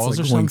walls it's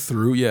like or going something.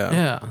 through. Yeah.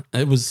 Yeah.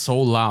 It was so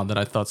loud that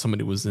I thought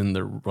somebody was in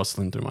there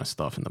rustling through my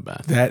stuff in the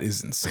bathroom. That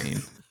is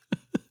insane.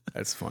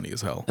 That's funny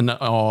as hell. And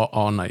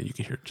all night you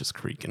can hear it just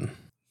creaking.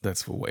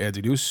 That's what. Yeah,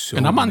 dude, it was so.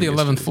 And I'm on the 11th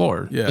yesterday.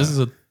 floor. Yeah. This is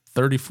a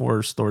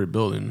 34-story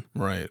building.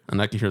 Right.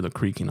 And I could hear the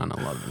creaking on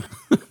 11.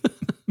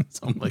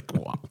 So I'm like,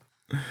 wow.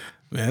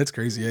 Man, that's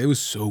crazy. Yeah, it was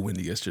so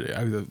windy yesterday.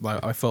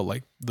 I felt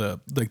like to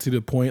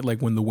the point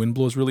like when the wind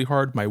blows really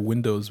hard, my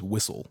windows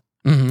whistle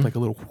like a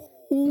little,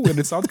 whoo, and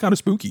it sounds kind of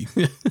spooky.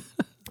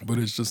 But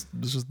it's just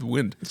the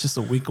wind. It's just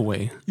a week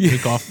away.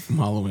 Week off from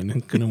Halloween,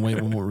 and couldn't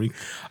wait one more week.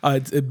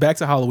 Back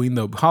to Halloween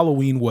though.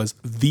 Halloween was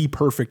the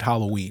perfect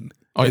Halloween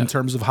in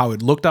terms of how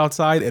it looked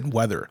outside and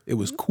weather. It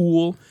was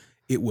cool.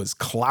 It was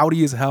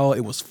cloudy as hell.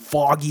 It was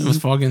foggy. It was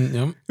fogging.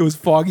 Yep. It was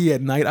foggy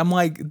at night. I'm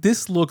like,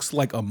 this looks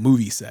like a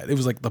movie set. It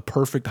was like the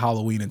perfect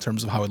Halloween in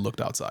terms of how it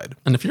looked outside.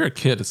 And if you're a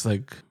kid, it's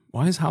like,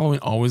 why is Halloween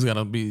always got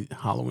to be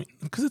Halloween?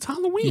 Because it's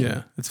Halloween.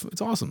 Yeah,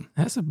 it's awesome.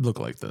 It has to look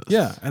like this.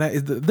 Yeah, and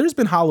there's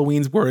been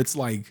Halloweens where it's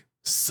like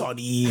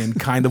sunny and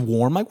kind of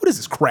warm. Like, what is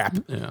this crap?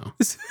 Yeah.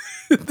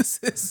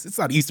 It's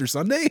not Easter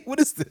Sunday. What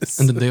is this?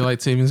 And the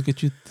daylight savings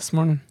get you this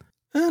morning?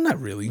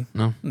 Not really.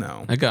 No.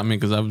 That got me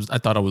because I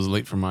thought I was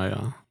late for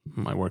my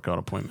workout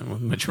appointment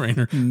with my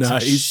trainer.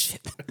 Nice.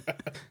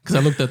 Because I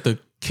looked at the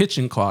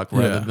kitchen clock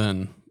rather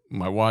than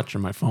my watch or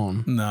my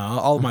phone. No,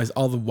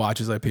 all the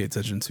watches I pay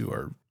attention to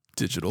are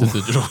digital.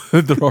 Digital.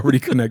 They're already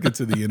connected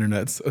to the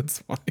internet, so it's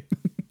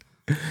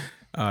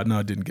fine. No,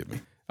 it didn't get me.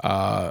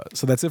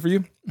 So that's it for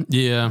you?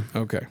 Yeah.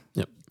 Okay.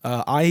 Yep.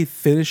 I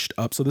finished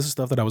up. So this is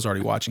stuff that I was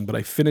already watching, but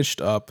I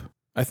finished up,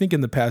 I think in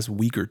the past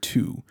week or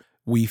two,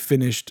 we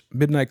finished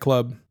Midnight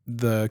Club,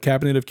 The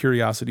Cabinet of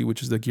Curiosity,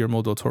 which is the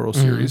Guillermo del Toro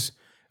series,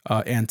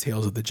 and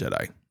Tales of the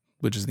Jedi,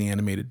 which is the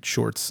animated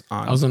shorts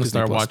on I was going to Disney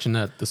start Plus. watching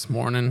that this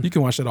morning. You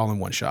can watch that all in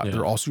one shot. Yeah.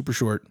 They're all super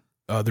short.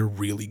 They're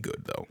really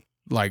good though.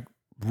 Like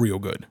real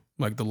good.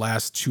 Like the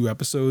last 2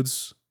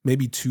 episodes,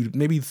 maybe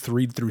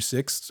 3 through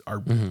 6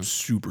 are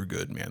super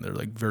good, man. They're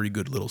like very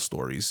good little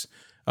stories.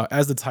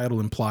 As the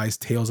title implies,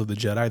 Tales of the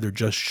Jedi, they're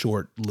just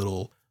short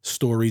little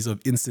stories of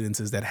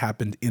incidences that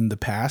happened in the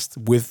past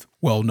with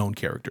well-known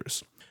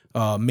characters.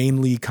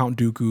 Mainly Count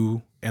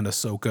Dooku and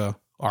Ahsoka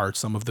are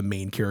some of the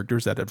main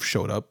characters that have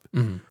showed up,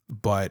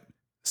 but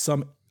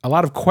some a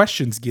lot of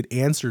questions get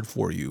answered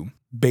for you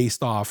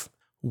based off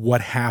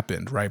what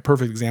happened, right?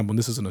 Perfect example, and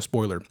this isn't a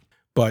spoiler,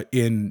 but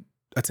in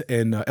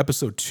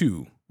episode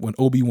 2, when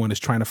Obi-Wan is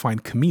trying to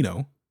find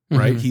Kamino,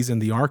 right? He's in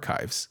the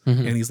archives,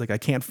 and he's like, I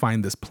can't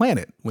find this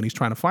planet when he's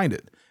trying to find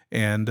it.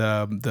 And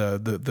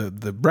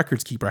the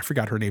records keeper, I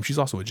forgot her name. She's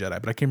also a Jedi,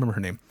 but I can't remember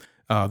her name.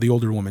 The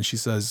older woman, she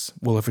says,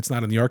 well, if it's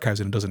not in the archives,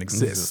 then it doesn't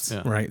exist,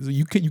 right? So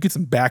you get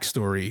some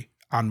backstory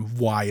on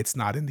why it's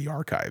not in the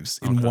archives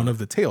in one of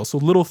the tales. So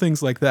little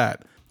things like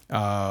that.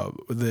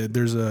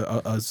 There's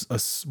a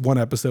one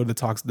episode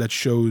that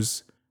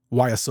shows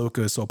why Ahsoka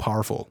is so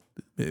powerful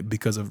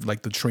because of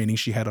like the training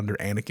she had under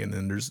Anakin.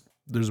 And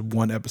there's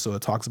one episode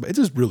that talks about it's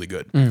just really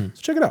good. So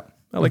check it out.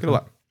 I like it a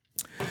lot.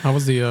 How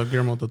was the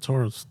Guillermo del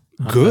Toro's?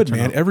 Good,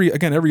 man.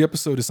 Every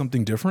episode is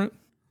something different.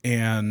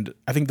 And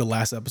I think the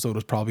last episode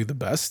was probably the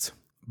best,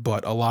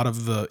 but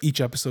each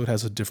episode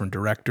has a different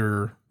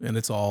director and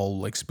it's all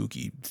like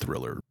spooky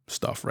thriller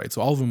stuff, right?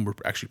 So all of them were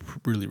actually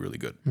really, really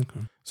good.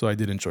 Okay. So I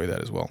did enjoy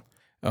that as well.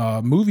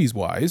 Movies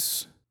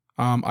wise,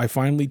 I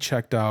finally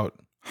checked out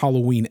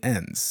Halloween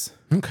Ends.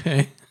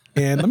 Okay.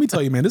 And let me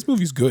tell you, man, this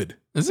movie's good.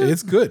 Is it?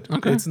 It's good.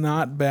 Okay. It's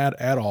not bad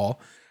at all.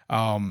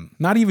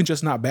 Not even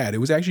just not bad. It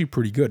was actually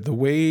pretty good. The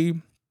way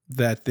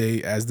that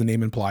they, as the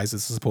name implies,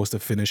 this is supposed to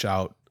finish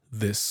out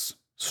this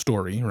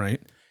story,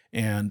 right?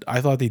 And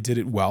I thought they did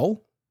it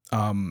well.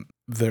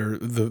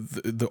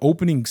 The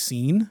opening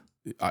scene,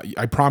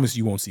 I promise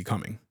you won't see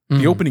coming.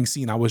 The opening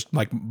scene, I was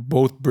like,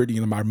 both Brittany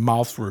and my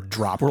mouths were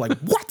dropped. We're like,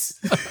 what?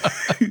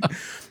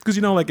 Because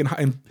like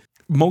in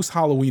most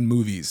Halloween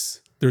movies,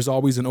 there's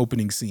always an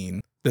opening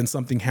scene. Then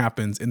something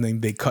happens, and then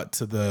they cut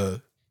to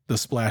the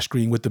splash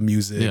screen with the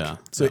music. Yeah.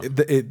 So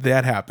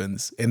that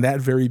happens. And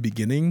that very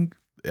beginning,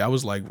 I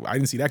was like, I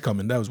didn't see that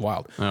coming. That was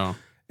wild. Oh.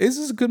 This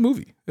is a good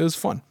movie. It was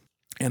fun.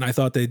 And I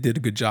thought they did a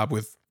good job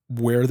with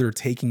where they're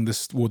taking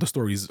this. Well, the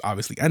story is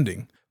obviously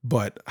ending,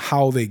 but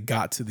how they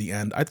got to the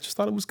end, I just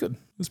thought it was good.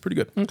 It was pretty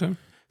good. Okay.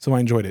 So I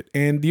enjoyed it.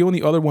 And the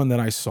only other one that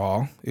I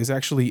saw is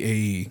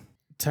actually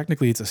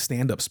technically it's a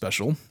stand-up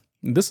special.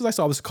 I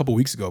saw this a couple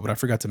weeks ago, but I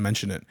forgot to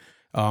mention it.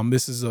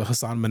 This is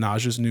Hassan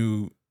Minhaj's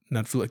new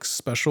Netflix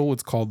special.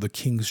 It's called The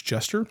King's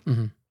Jester.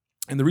 Mm-hmm.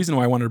 And the reason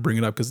why I wanted to bring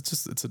it up, because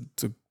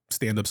it's a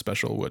stand-up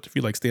special, which if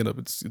you like stand-up,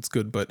 it's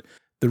good. But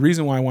the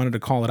reason why I wanted to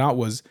call it out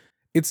was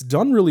it's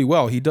done really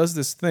well. He does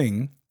this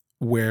thing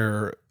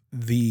where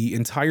the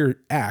entire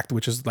act,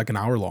 which is like an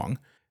hour long,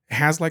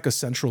 has like a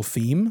central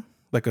theme,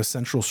 like a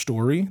central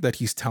story that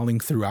he's telling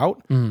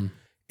throughout.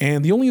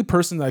 And the only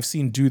person I've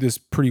seen do this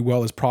pretty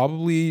well is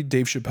probably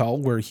Dave Chappelle,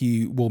 where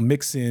he will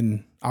mix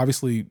in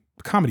obviously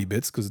comedy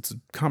bits because it's a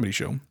comedy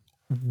show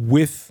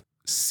with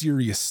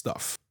serious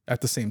stuff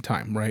at the same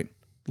time, right?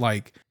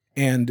 Like,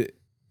 and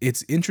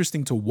it's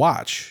interesting to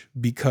watch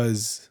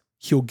because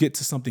he'll get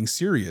to something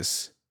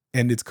serious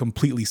and it's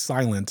completely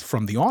silent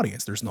from the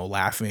audience. There's no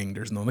laughing.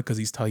 There's no, because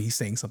he's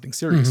saying something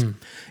serious,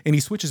 and he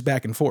switches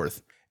back and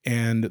forth.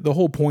 And the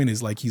whole point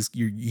is like, he's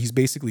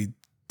basically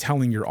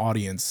telling your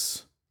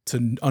audience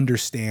to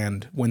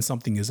understand when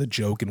something is a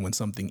joke and when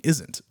something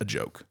isn't a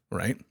joke.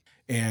 Right.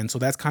 And so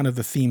that's kind of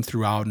the theme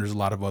throughout. And there's a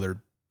lot of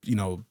other,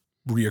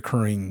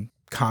 reoccurring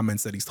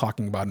comments that he's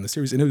talking about in the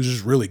series. And it was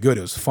just really good.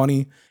 It was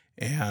funny.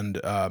 And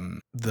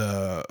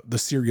the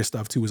serious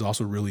stuff too was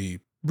also really,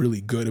 really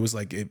good. It was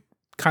like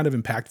kind of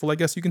impactful, I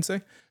guess you can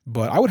say.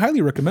 But I would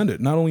highly recommend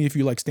it, not only if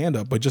you like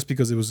stand-up, but just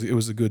because it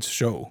was a good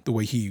show, the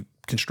way he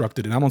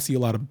constructed it. I don't see a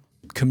lot of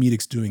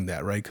comedians doing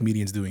that, right?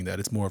 Comedians doing that.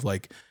 It's more of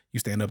like you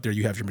stand up there,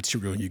 you have your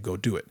material, and you go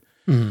do it.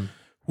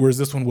 Whereas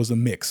this one was a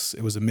mix.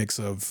 It was a mix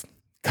of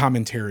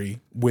commentary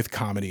with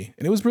comedy,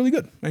 and it was really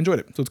good. I enjoyed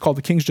it. So it's called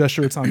The King's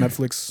Gesture. It's on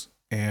Netflix,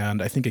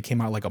 and I think it came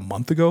out like a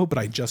month ago, but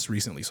I just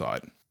recently saw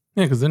it.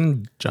 Yeah, because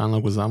didn't John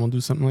Leguizamo do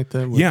something like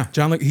that? Yeah,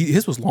 John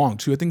his was long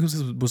too. I think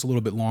his was a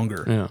little bit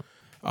longer. Yeah.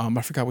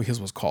 I forgot what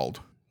his was called,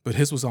 but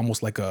his was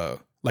almost like a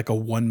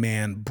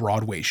one-man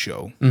Broadway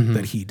show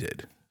that he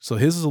did. So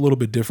his is a little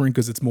bit different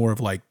because it's more of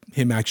like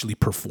him actually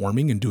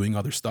performing and doing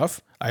other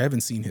stuff. I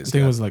haven't seen his. I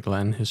think it was like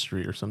Latin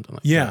history or something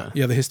like that.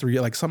 Yeah, the history,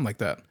 like something like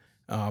that.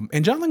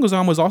 And John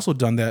Leguizamo has also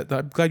done that.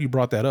 I'm glad you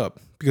brought that up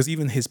because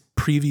even his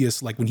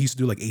previous, like when he used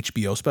to do like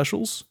HBO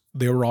specials,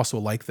 they were also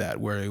like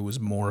that, where it was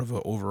more of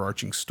an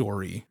overarching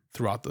story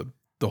throughout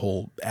the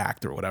whole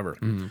act or whatever.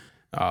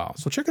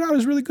 So check it out.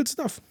 It's really good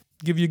stuff.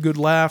 Give you a good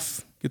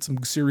laugh. Get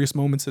some serious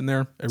moments in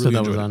there. I really so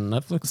that was it. on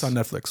Netflix? It's on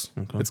Netflix.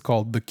 Okay. It's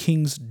called The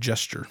King's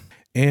Gesture.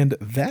 And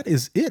that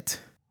is it.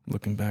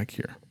 Looking back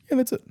here. Yeah,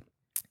 that's it.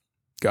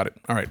 Got it.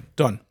 All right.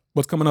 Done.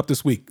 What's coming up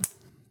this week?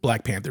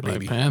 Black Panther,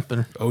 baby. Black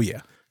Panther. Oh,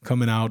 yeah.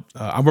 Coming out.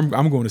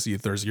 I'm going to see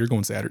it Thursday. You're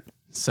going Saturday.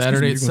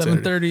 Saturday at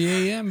 7:30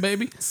 a.m.,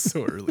 baby.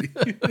 So early.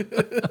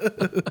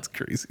 That's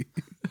crazy.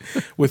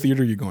 What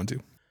theater are you going to?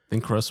 I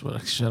think Crestwood.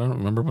 Actually, I don't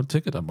remember what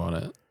ticket I bought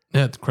at.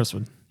 Yeah, it's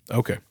Crestwood.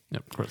 Okay.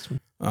 Yep,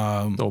 Crestwood.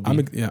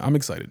 I'm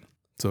excited.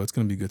 So it's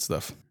going to be good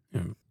stuff.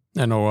 Yeah.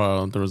 I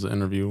know there was an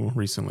interview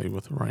recently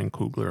with Ryan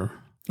Coogler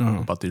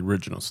about the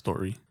original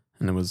story.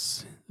 And I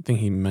think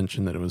he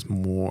mentioned that it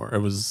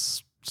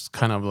was just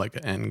kind of like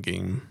an end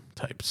game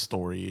type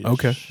story.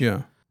 Okay,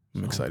 yeah.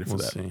 I'm excited for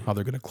that. See. How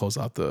they're going to close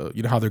out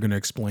how they're going to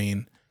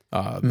explain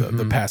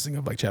the passing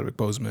of like Chadwick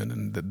Boseman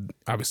and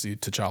obviously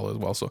T'Challa as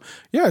well. So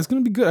yeah, it's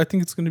going to be good. I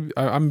think it's going to be.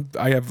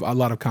 I have a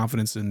lot of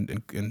confidence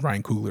in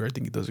Ryan Coogler. I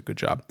think he does a good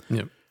job.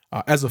 Yep.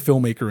 As a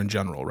filmmaker in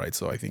general, right?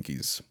 So I think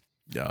he's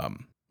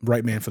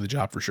right man for the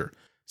job for sure.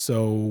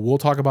 So we'll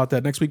talk about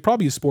that next week.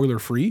 Probably spoiler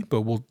free,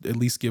 but we'll at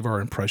least give our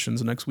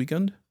impressions next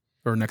weekend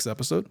or next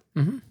episode.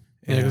 Mm-hmm.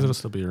 Yeah, because it'll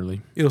still be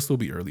early. It'll still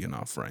be early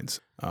enough, right?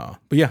 But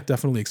yeah,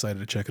 definitely excited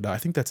to check it out. I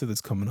think that's it that's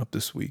coming up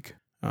this week.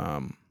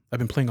 I've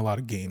been playing a lot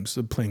of games.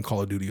 I'm playing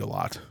Call of Duty a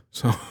lot.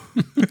 So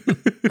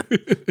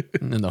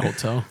in the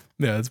hotel.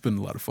 Yeah, it's been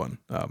a lot of fun.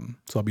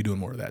 So I'll be doing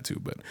more of that too.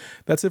 But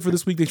that's it for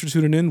this week. Thanks for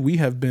tuning in. We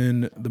have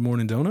been The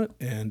Morning Donut,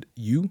 and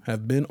you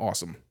have been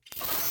awesome.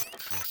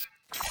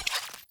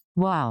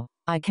 Wow,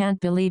 I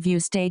can't believe you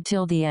stayed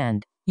till the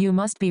end. You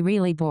must be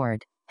really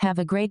bored. Have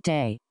a great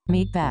day,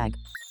 Meatbag.